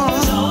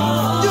everyone,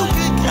 you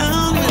can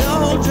count it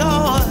all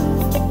joy.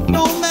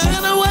 No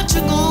matter what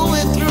you're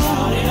going through,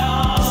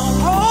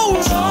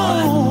 hold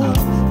on,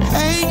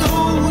 hang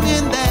on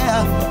in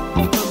there.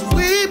 'Cause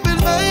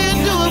weeping may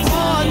endure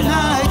for a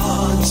night,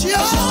 but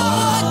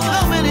joy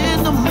coming in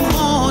the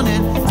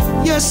morning.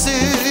 Yes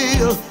it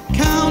is,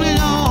 count it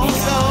all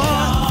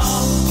joy.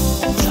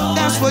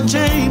 That's what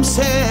James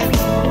said,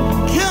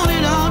 count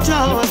it all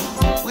joy.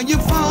 When you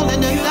fall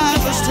into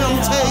diverse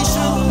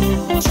temptation,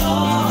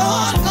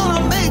 God's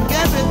gonna make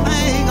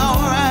everything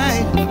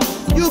alright.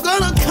 You're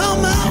gonna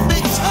come out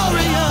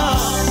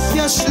victorious.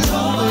 Yes, you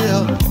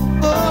will.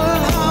 Oh,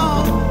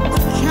 Lord,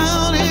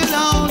 count it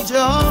all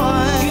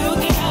joy.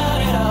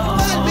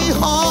 Might be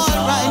hard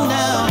right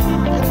now,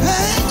 but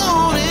hang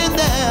on in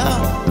there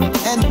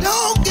and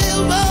don't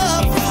give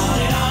up.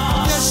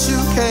 Yes, you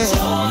can.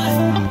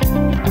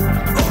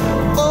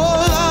 Oh,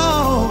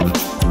 Lord,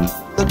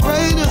 the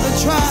greater the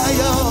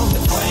trial.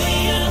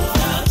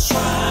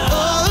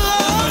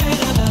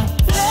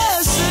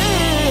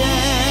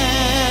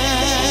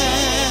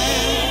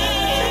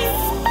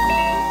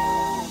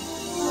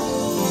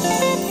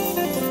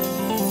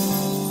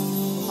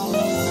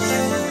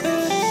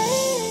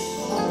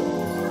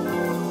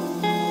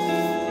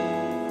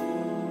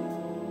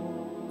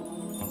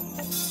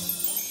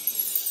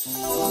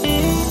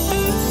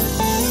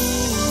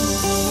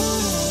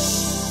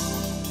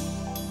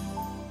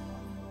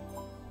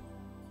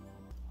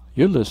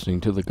 You're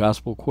listening to the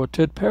Gospel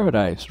Quartet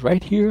Paradise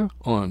right here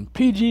on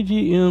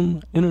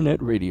PGGM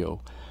Internet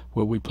Radio,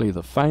 where we play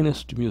the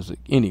finest music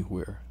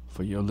anywhere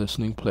for your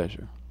listening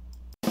pleasure.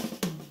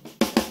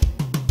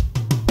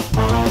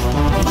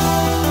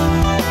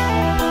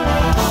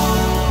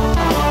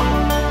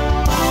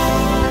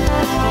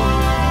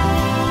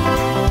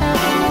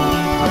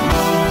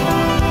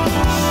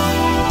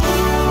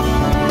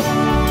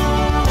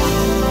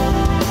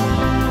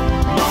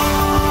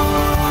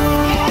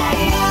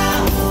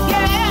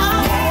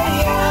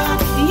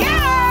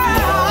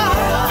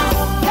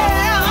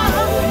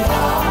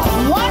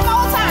 One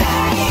more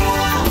time.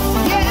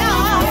 Yeah.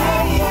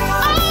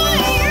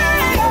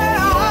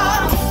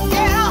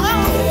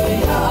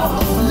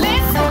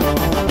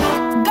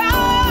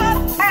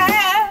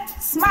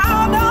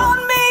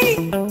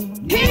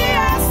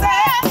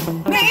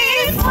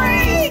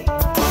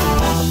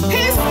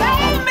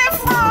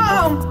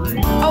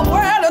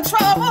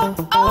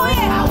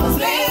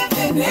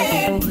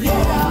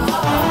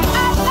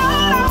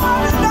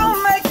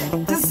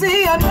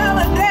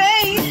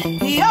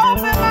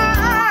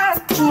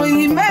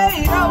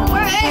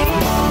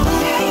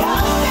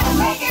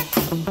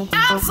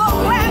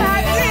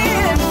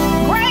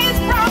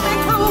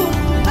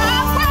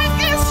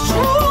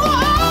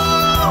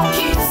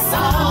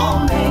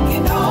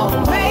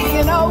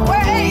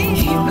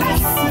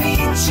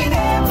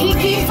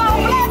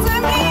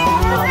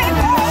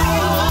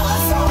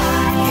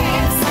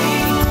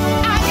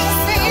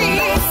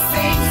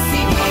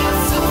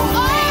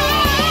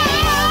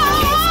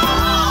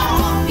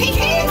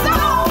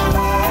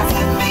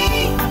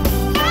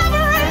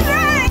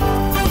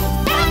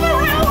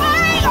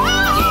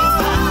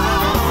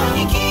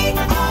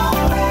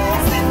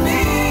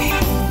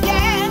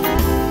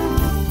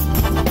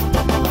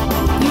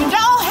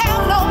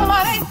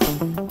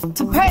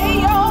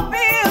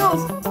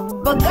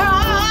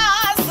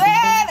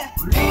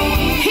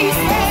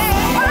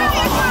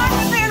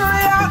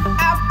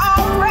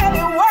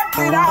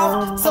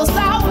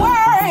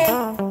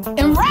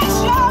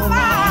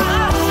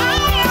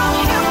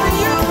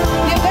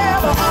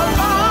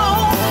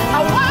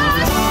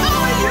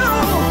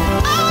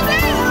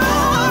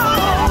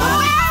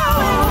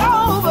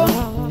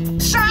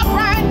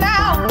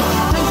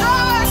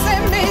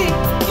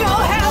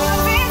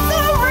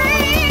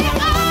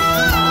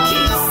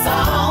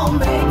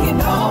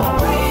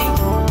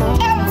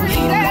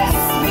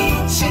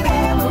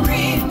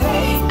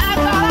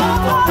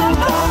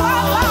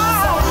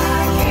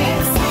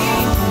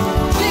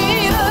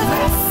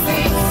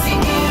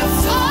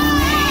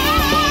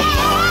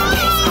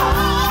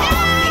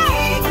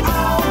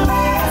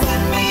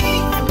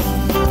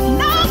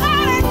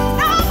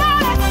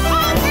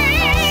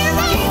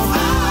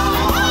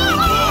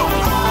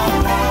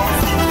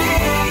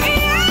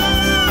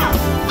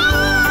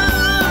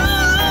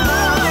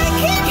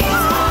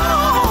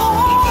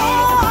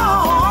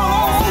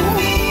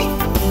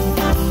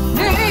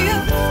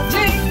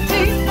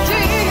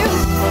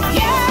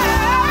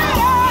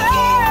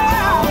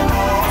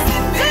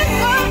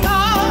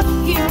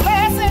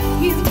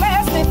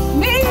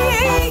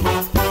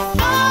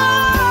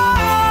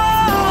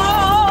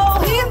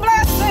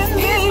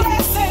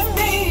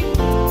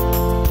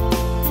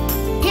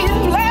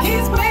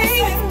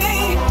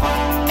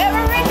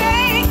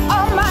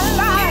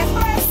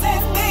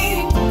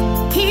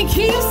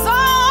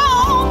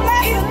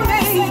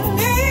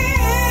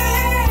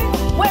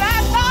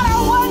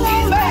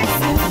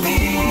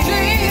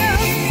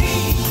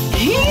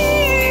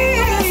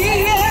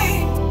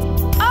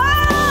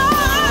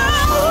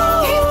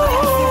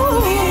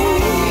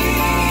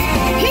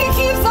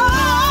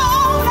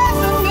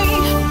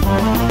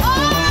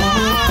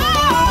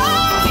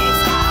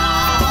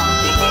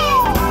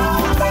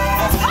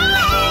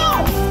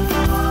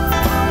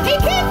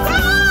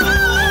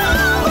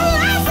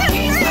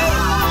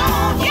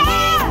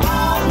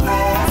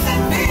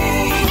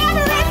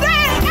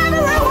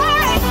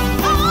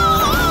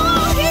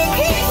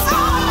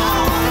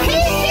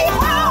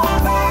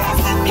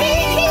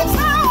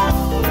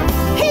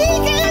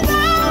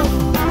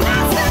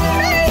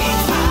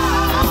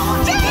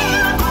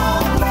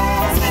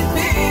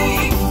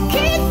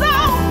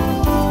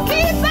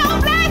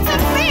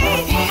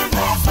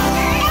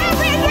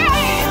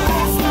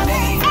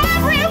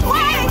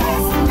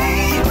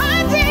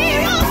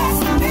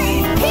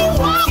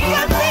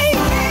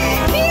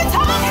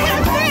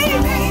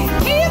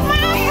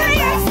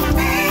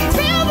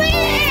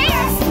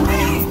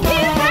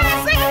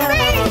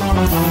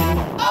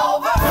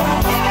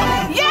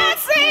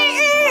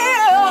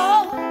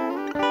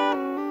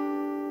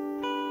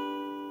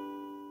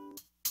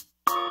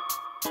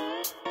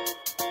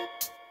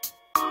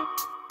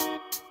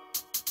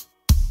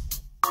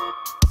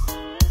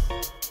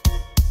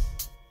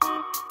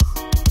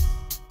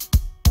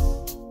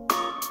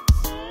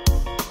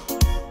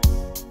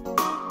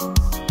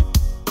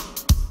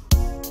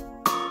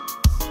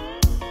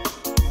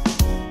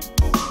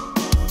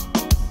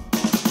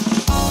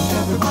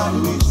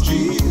 Everybody needs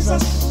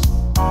Jesus.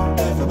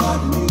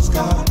 Everybody needs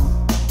God.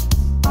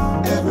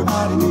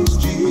 Everybody needs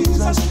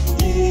Jesus,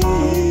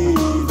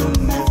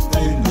 even if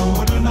they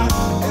know it or not.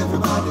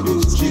 Everybody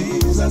needs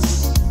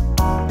Jesus.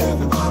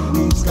 Everybody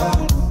needs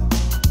God.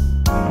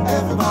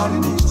 Everybody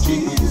needs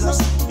Jesus,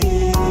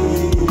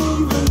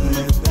 even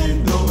if they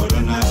know it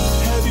or not.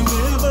 Have you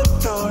ever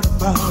thought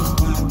about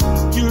why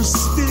you're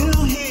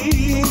still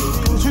here?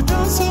 'Cause you've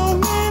done so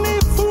many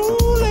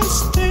foolish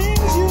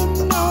things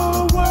you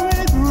know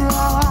weren't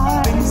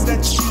right. Things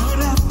that should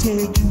have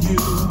taken you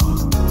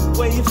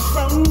away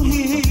from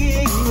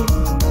here.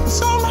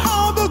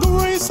 Somehow the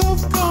grace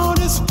of God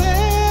has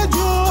spared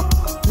your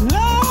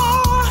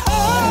life.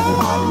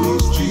 Everybody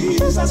needs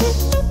Jesus.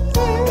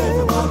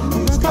 Everybody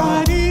needs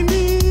God.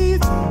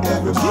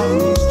 Everybody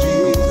needs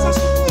Jesus.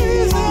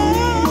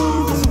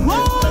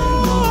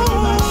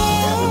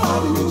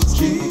 Everybody needs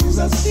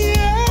Jesus.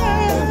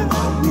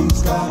 Everybody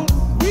needs God.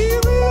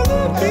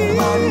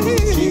 Everybody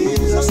needs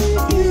Jesus.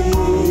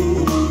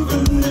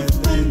 Even if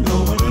they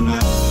know it or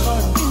not.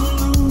 Caught in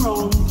the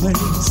wrong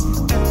place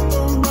at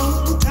the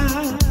wrong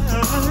time.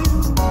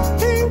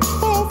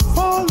 People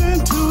fall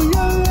into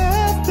your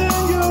left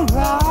and your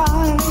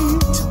right,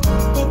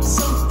 but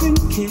something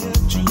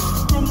kept you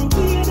from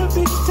being a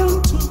victim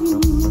to.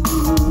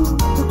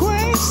 The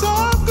grace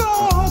of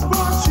God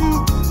brought you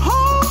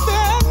home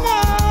that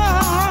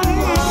night.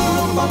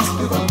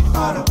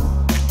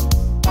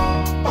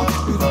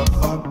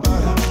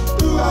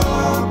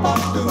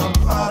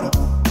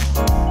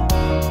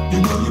 You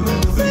know you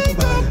better think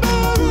about it.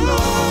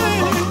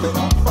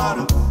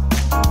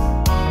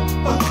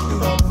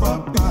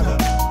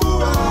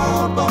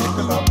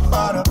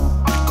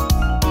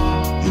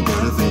 You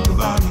better think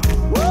about it.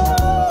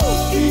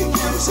 He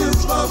gives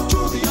his love to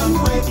the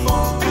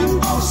ungrateful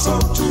and also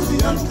to the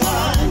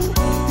unkind.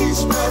 He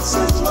spreads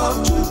his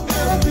love to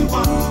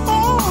everyone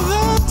all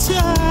the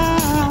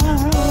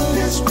time.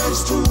 His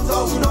grace to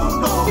those who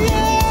don't know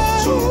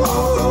him, to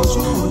all those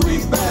who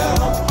rebel.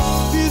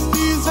 His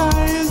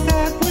desire is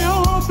that we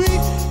all be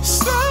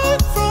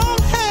saved from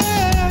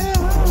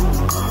hell.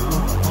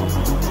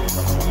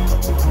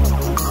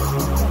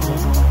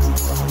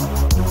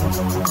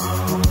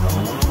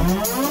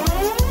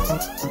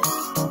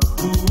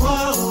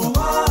 Whoa,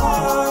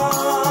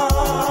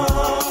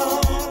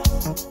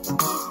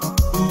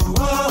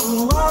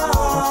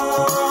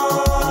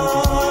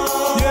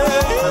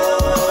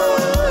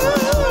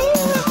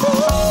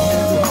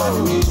 Everybody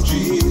needs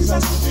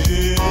Jesus.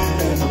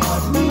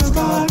 Everybody needs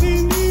God.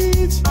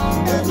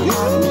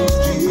 Everybody needs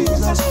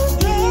Jesus. Even if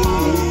they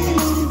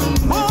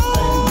know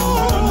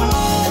it or not.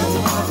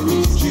 Everybody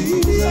needs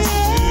Jesus.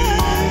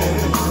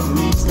 Everybody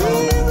needs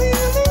God.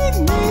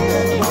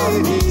 Everybody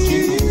needs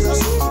Jesus.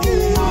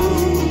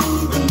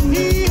 Even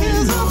if they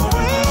know it or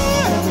not.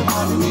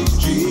 Everybody needs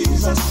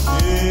Jesus.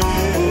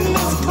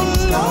 Everybody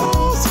needs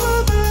God.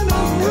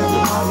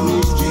 Everybody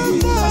needs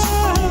Jesus.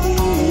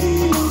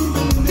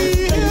 Even if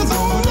they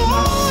know it or not.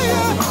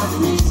 Everybody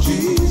needs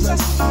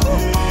Jesus.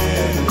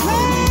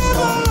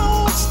 Everybody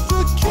needs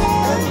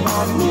God.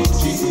 Everybody needs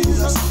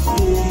Jesus.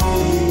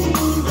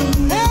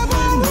 Even if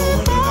they know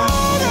it or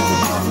not.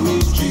 Everybody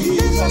needs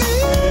Jesus.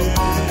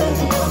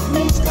 Everybody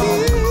needs God.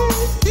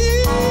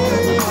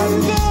 Everybody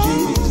needs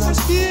Jesus.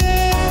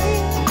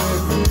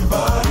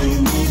 Everybody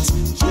needs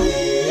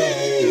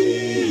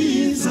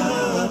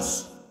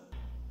Jesus.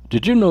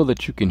 Did you know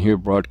that you can hear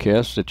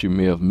broadcasts that you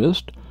may have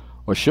missed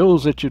or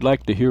shows that you'd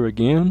like to hear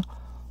again?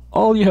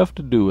 All you have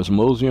to do is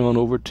mosey on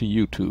over to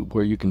YouTube,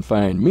 where you can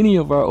find many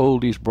of our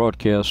oldies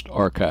broadcasts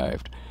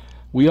archived.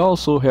 We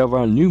also have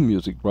our new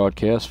music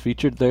broadcasts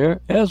featured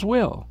there as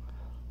well.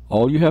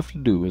 All you have to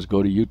do is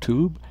go to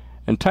YouTube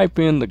and type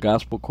in the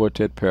Gospel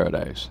Quartet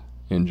Paradise.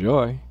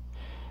 Enjoy.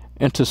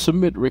 And to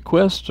submit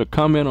requests or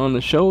comment on the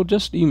show,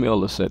 just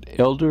email us at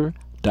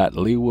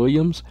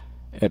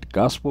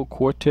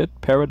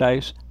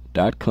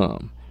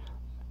elder.leewilliams@gospelquartetparadise.com.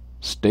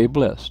 Stay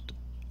blessed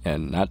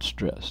and not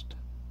stressed.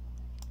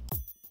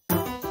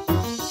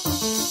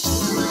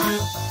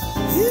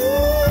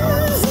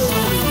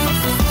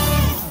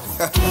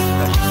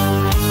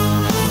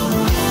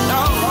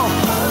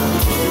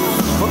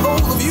 For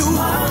those of you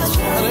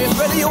that are in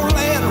radio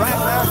land right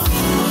now,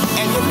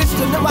 and you're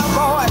listening to my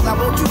voice, I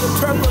want you to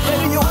turn the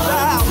radio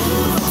down,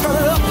 turn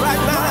it up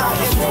right now,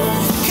 and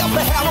help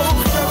me have a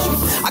little church.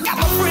 I got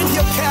my friend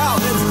here,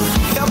 Calvin,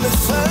 help me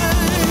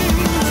sing.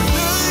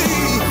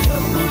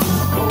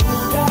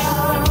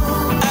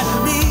 I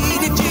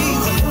needed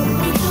Jesus.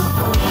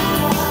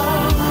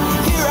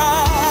 Here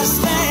I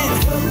stand.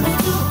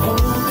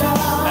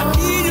 I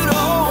need you to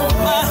hold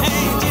my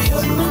hand,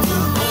 Jesus.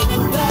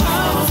 I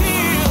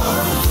feel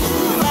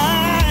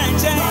my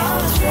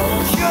change.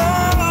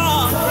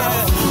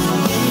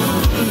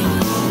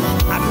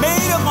 I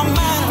made up my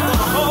mind.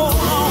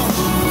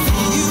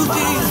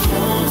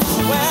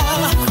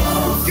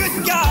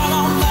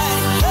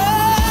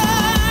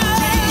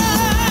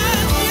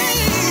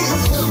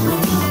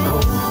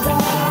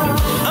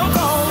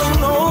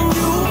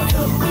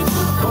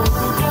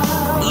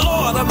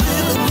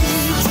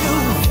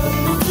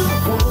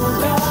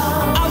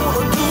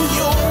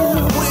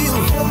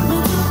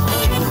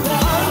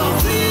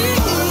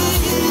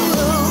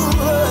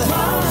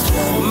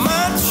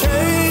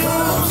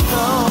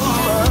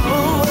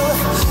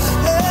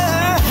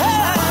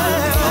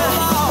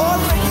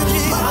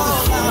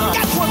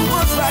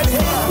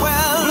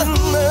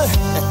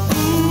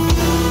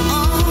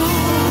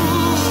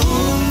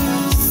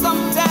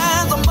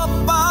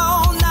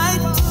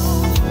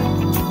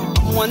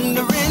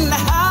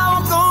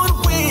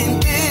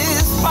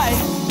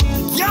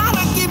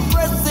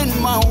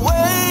 my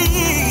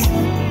way,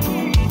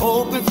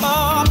 hoping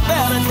for a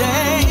better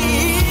day.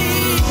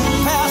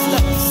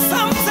 Pastor,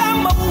 sometimes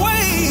my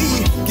way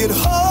get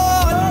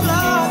hard,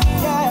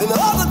 and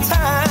other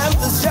times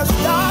it's just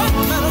dark.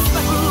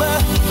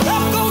 But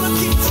I'm gonna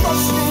keep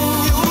trusting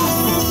you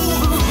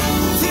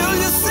till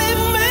you see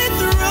me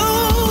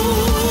through.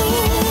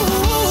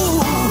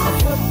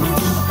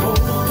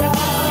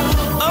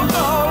 I'm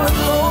calling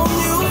on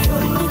you,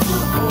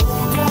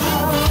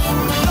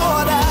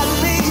 Lord, I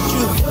need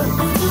you.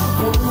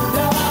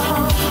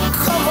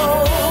 Come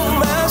on,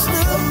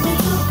 Master,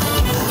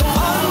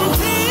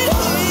 until,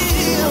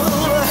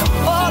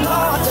 oh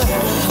Lord,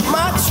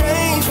 my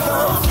change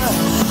comes,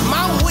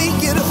 my week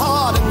get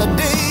hard and the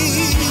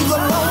days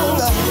are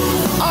longer.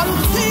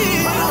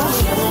 Until,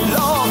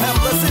 Lord have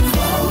mercy,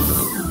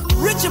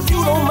 Rich, if you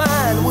don't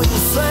mind, will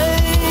you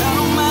sing? I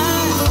don't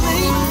mind me.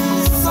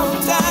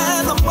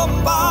 Sometimes I'm up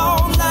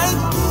all night.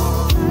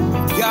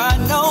 God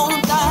knows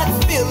not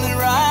feeling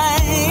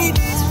right.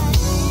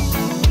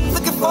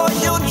 Looking for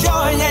your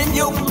joy and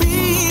your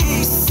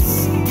peace.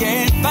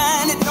 Can't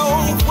find it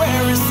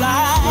nowhere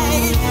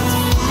inside.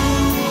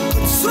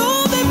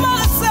 Consuming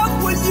myself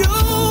with you,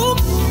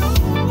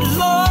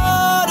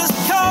 Lord, is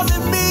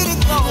causing me to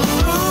go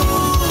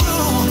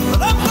through.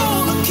 But I'm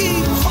gonna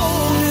keep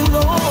holding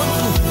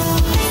on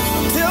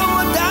till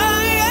my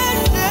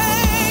dying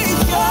day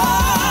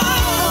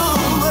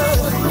comes.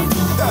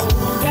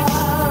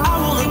 I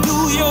wanna do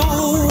your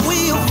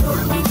will.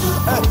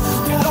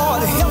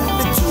 Lord, help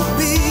me to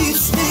be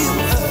still.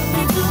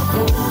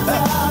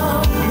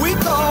 We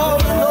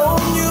calling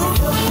on you.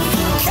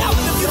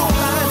 Calvin, if you don't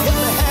mind, help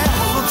me have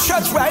a little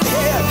church right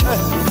here.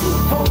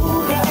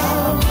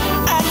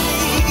 I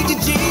need you,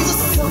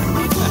 Jesus.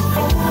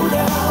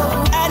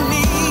 I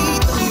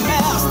need the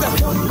Master.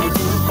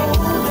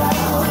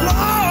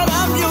 Lord,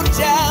 I'm your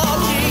child,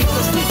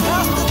 Jesus.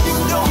 Master, if you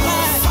don't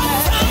mind,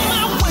 find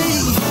my way.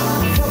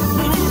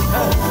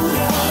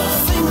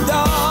 Seem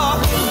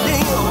dark and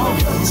dim,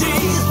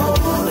 Jesus.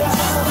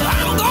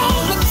 I'm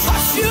gonna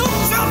trust you,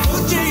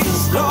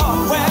 Jesus, Lord.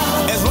 Well,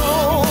 as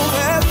long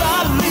as I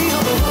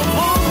live,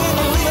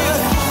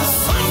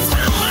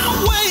 sometime my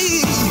way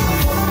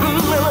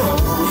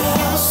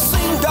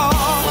seem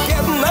dark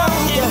at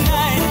night.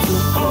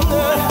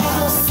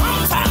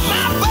 Sometimes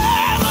my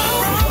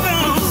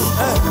burdens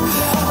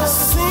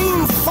seem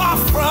far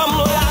from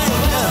light.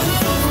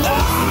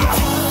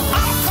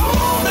 I'm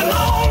calling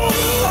on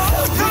you.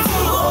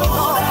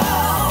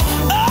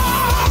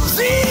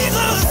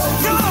 Jesus,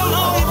 call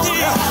on you,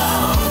 dear.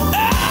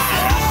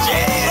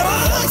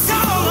 Jesus,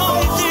 call on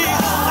you, dear.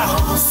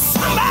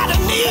 Somebody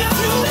needs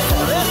you.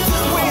 Let's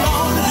just wait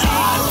on the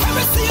Lord. Come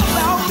and see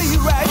about me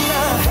right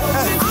now.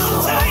 I'm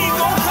telling you,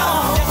 gonna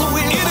come.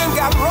 It done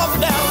got rough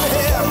down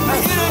here.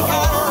 It done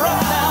got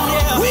rough down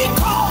here. We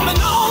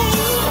calling on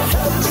you.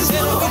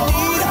 Said we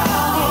need you.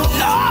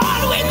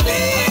 Lord, we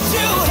need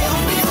you. Help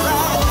me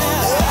right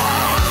now.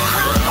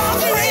 My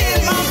friend,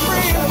 my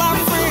friend, my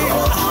friend.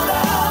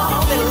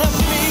 They left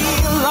me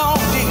alone.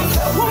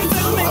 Won't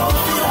they make me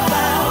feel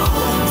bad?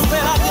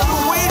 Said I just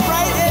wait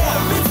right here.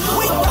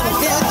 Wait right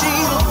here,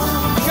 Jesus.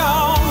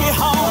 Call me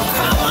home.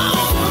 Come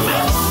on,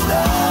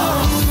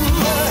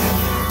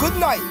 good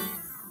night.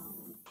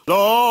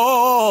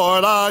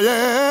 Lord, I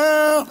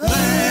am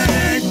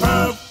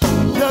thankful.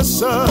 Yes,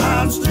 sir.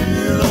 I'm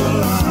still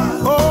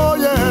alive. Oh,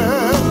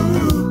 yeah.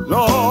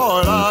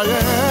 Lord, I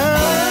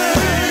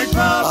am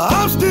thankful.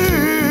 I'm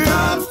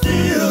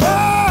still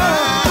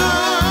alive.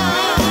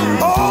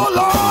 Oh,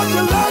 Lord,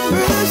 you let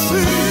me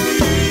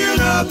see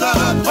another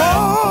day.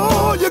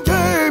 Oh, you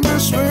gave me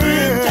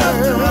strength. Just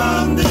to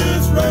run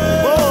this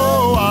race.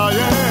 Oh, I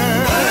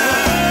am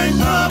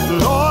thankful.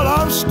 Lord,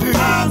 I'm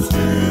still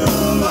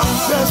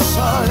alive. Yes, I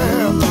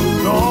am.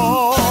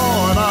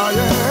 Lord, I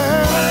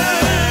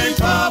am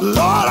thankful.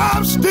 Lord,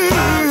 I'm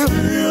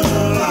still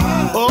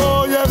alive.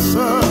 Oh, yes,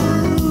 sir.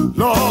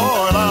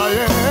 Lord, I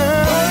am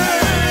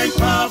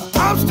thankful.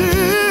 I'm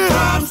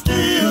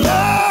still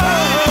alive.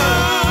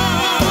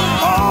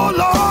 Oh,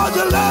 Lord,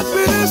 you let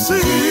me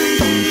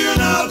see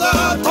another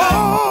day.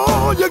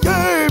 Oh, you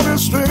gave me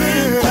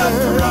strength.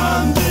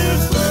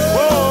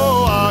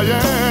 Oh, I am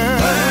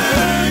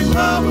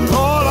thankful.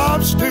 Lord,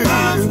 I'm still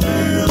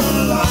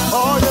alive.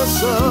 Oh, yes,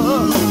 sir.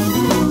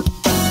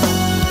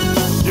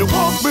 You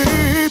woke me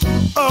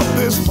up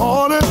this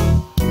morning.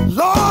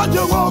 Lord,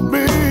 you woke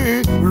me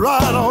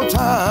right on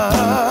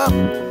time.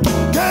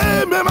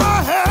 Gave me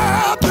my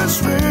health and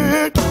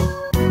strength.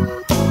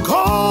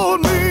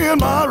 Called me in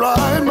my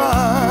right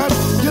mind.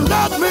 You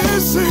let me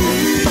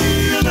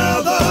see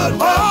another day.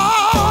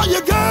 Oh,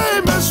 you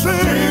gave me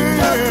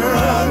strength.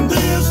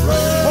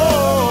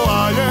 Oh, I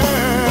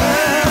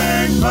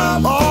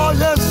am. Oh,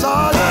 yes, I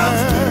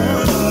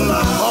am.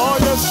 Oh,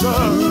 yes,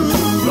 sir.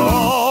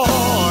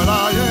 Lord, I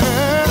am.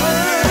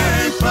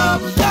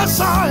 Yes,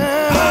 I am.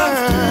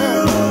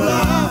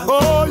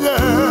 Oh,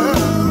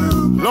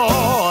 yeah.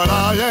 Lord, I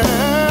am.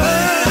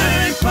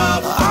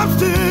 I'm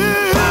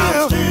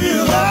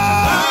still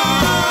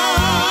alive.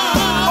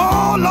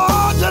 Oh,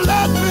 Lord, you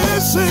let me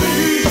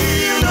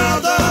see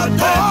another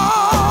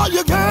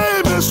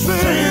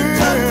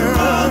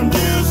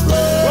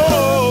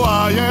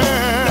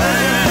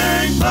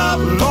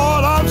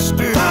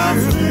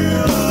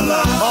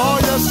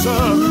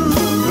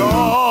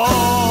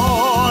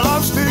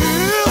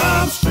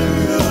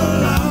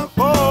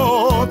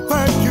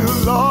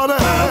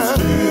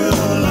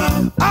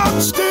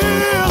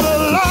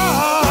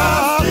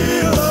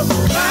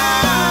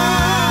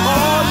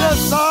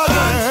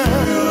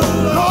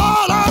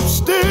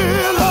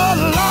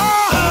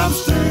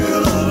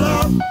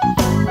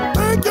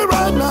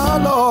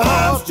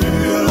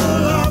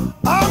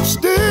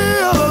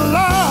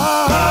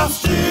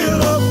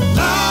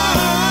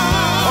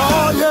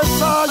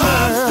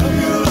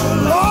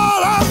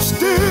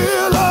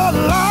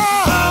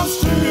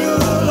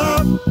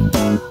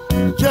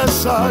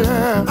yes I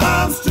am.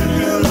 I'm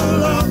still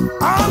alive.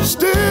 I'm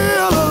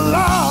still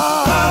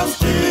alive. I'm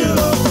still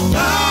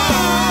alive.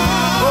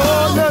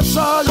 Oh, yes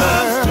I am.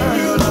 I'm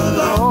still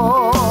alive.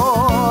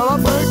 Oh,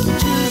 thank you,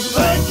 Jesus.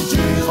 Thank you,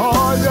 Jesus.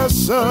 Oh, yes,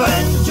 sir.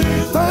 Thank you,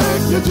 Jesus.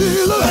 Thank you,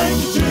 Jesus. Thank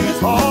you,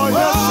 Jesus. Oh,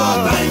 yes,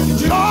 sir. Thank you,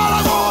 Jesus. Lord, I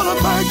want to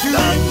thank you.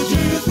 Thank you,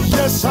 Jesus.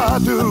 Yes, I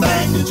do.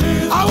 Thank you,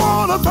 Jesus. I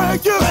want to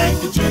thank you.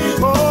 Thank you, Jesus.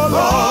 Oh,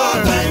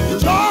 Lord. Thank you,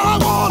 Jesus. Lord, I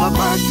want to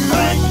thank you.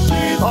 Thank you,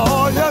 Jesus.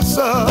 Oh, yes,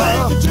 sir.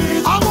 Thank you,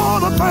 Jesus. I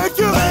want to thank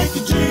you. Thank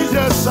you, Jesus.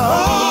 Yes, sir.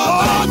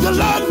 Oh, you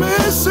let me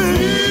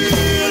see.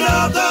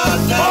 Another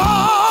day.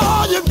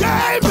 Oh, you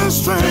gave me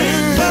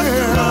strength.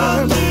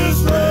 Run this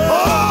race. Oh, I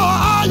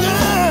am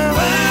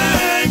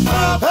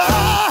Thankful.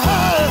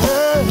 Hey,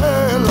 hey,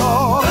 hey,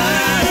 Lord.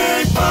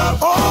 Thankful.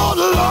 Oh,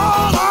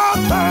 Lord, I'm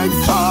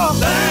thankful.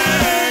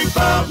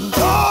 Thankful.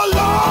 Oh,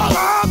 Lord,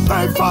 I'm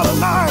thankful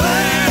tonight.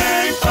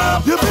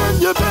 Thankful.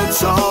 You've been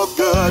so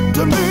good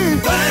to me.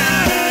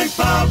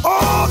 Thankful.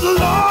 Oh,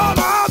 Lord,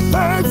 I'm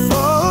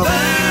thankful.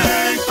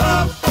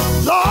 Thankful.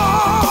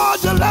 Lord,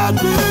 you let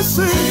me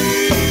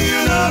see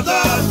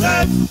Another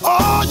day.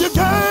 Oh, you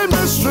gave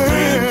me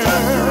strength.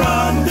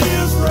 Run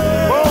this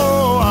race.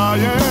 Oh, I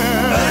am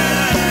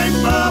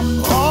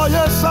Thankful. Oh,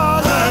 yes, I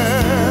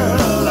am.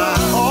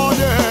 Oh,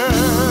 yeah.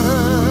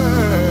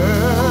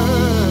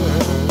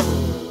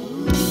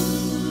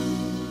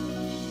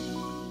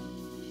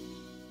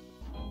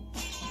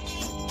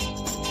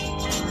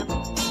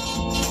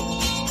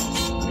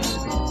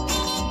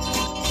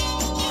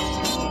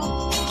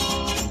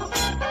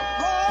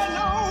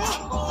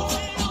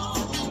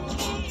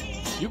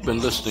 You've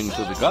been listening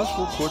to the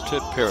Gospel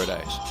Quartet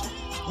Paradise.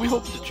 We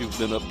hope that you've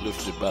been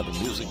uplifted by the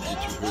music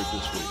that you heard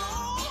this week.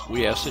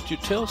 We ask that you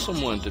tell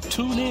someone to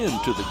tune in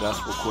to the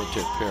Gospel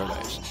Quartet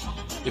Paradise.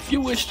 If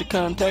you wish to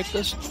contact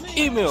us,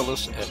 email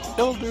us at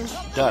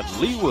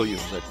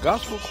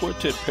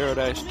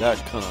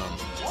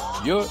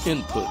elder.leewilliams@gospelquartetparadise.com. Your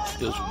input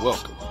is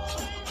welcome.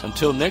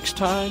 Until next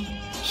time,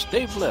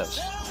 stay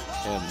blessed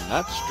and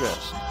not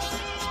stressed.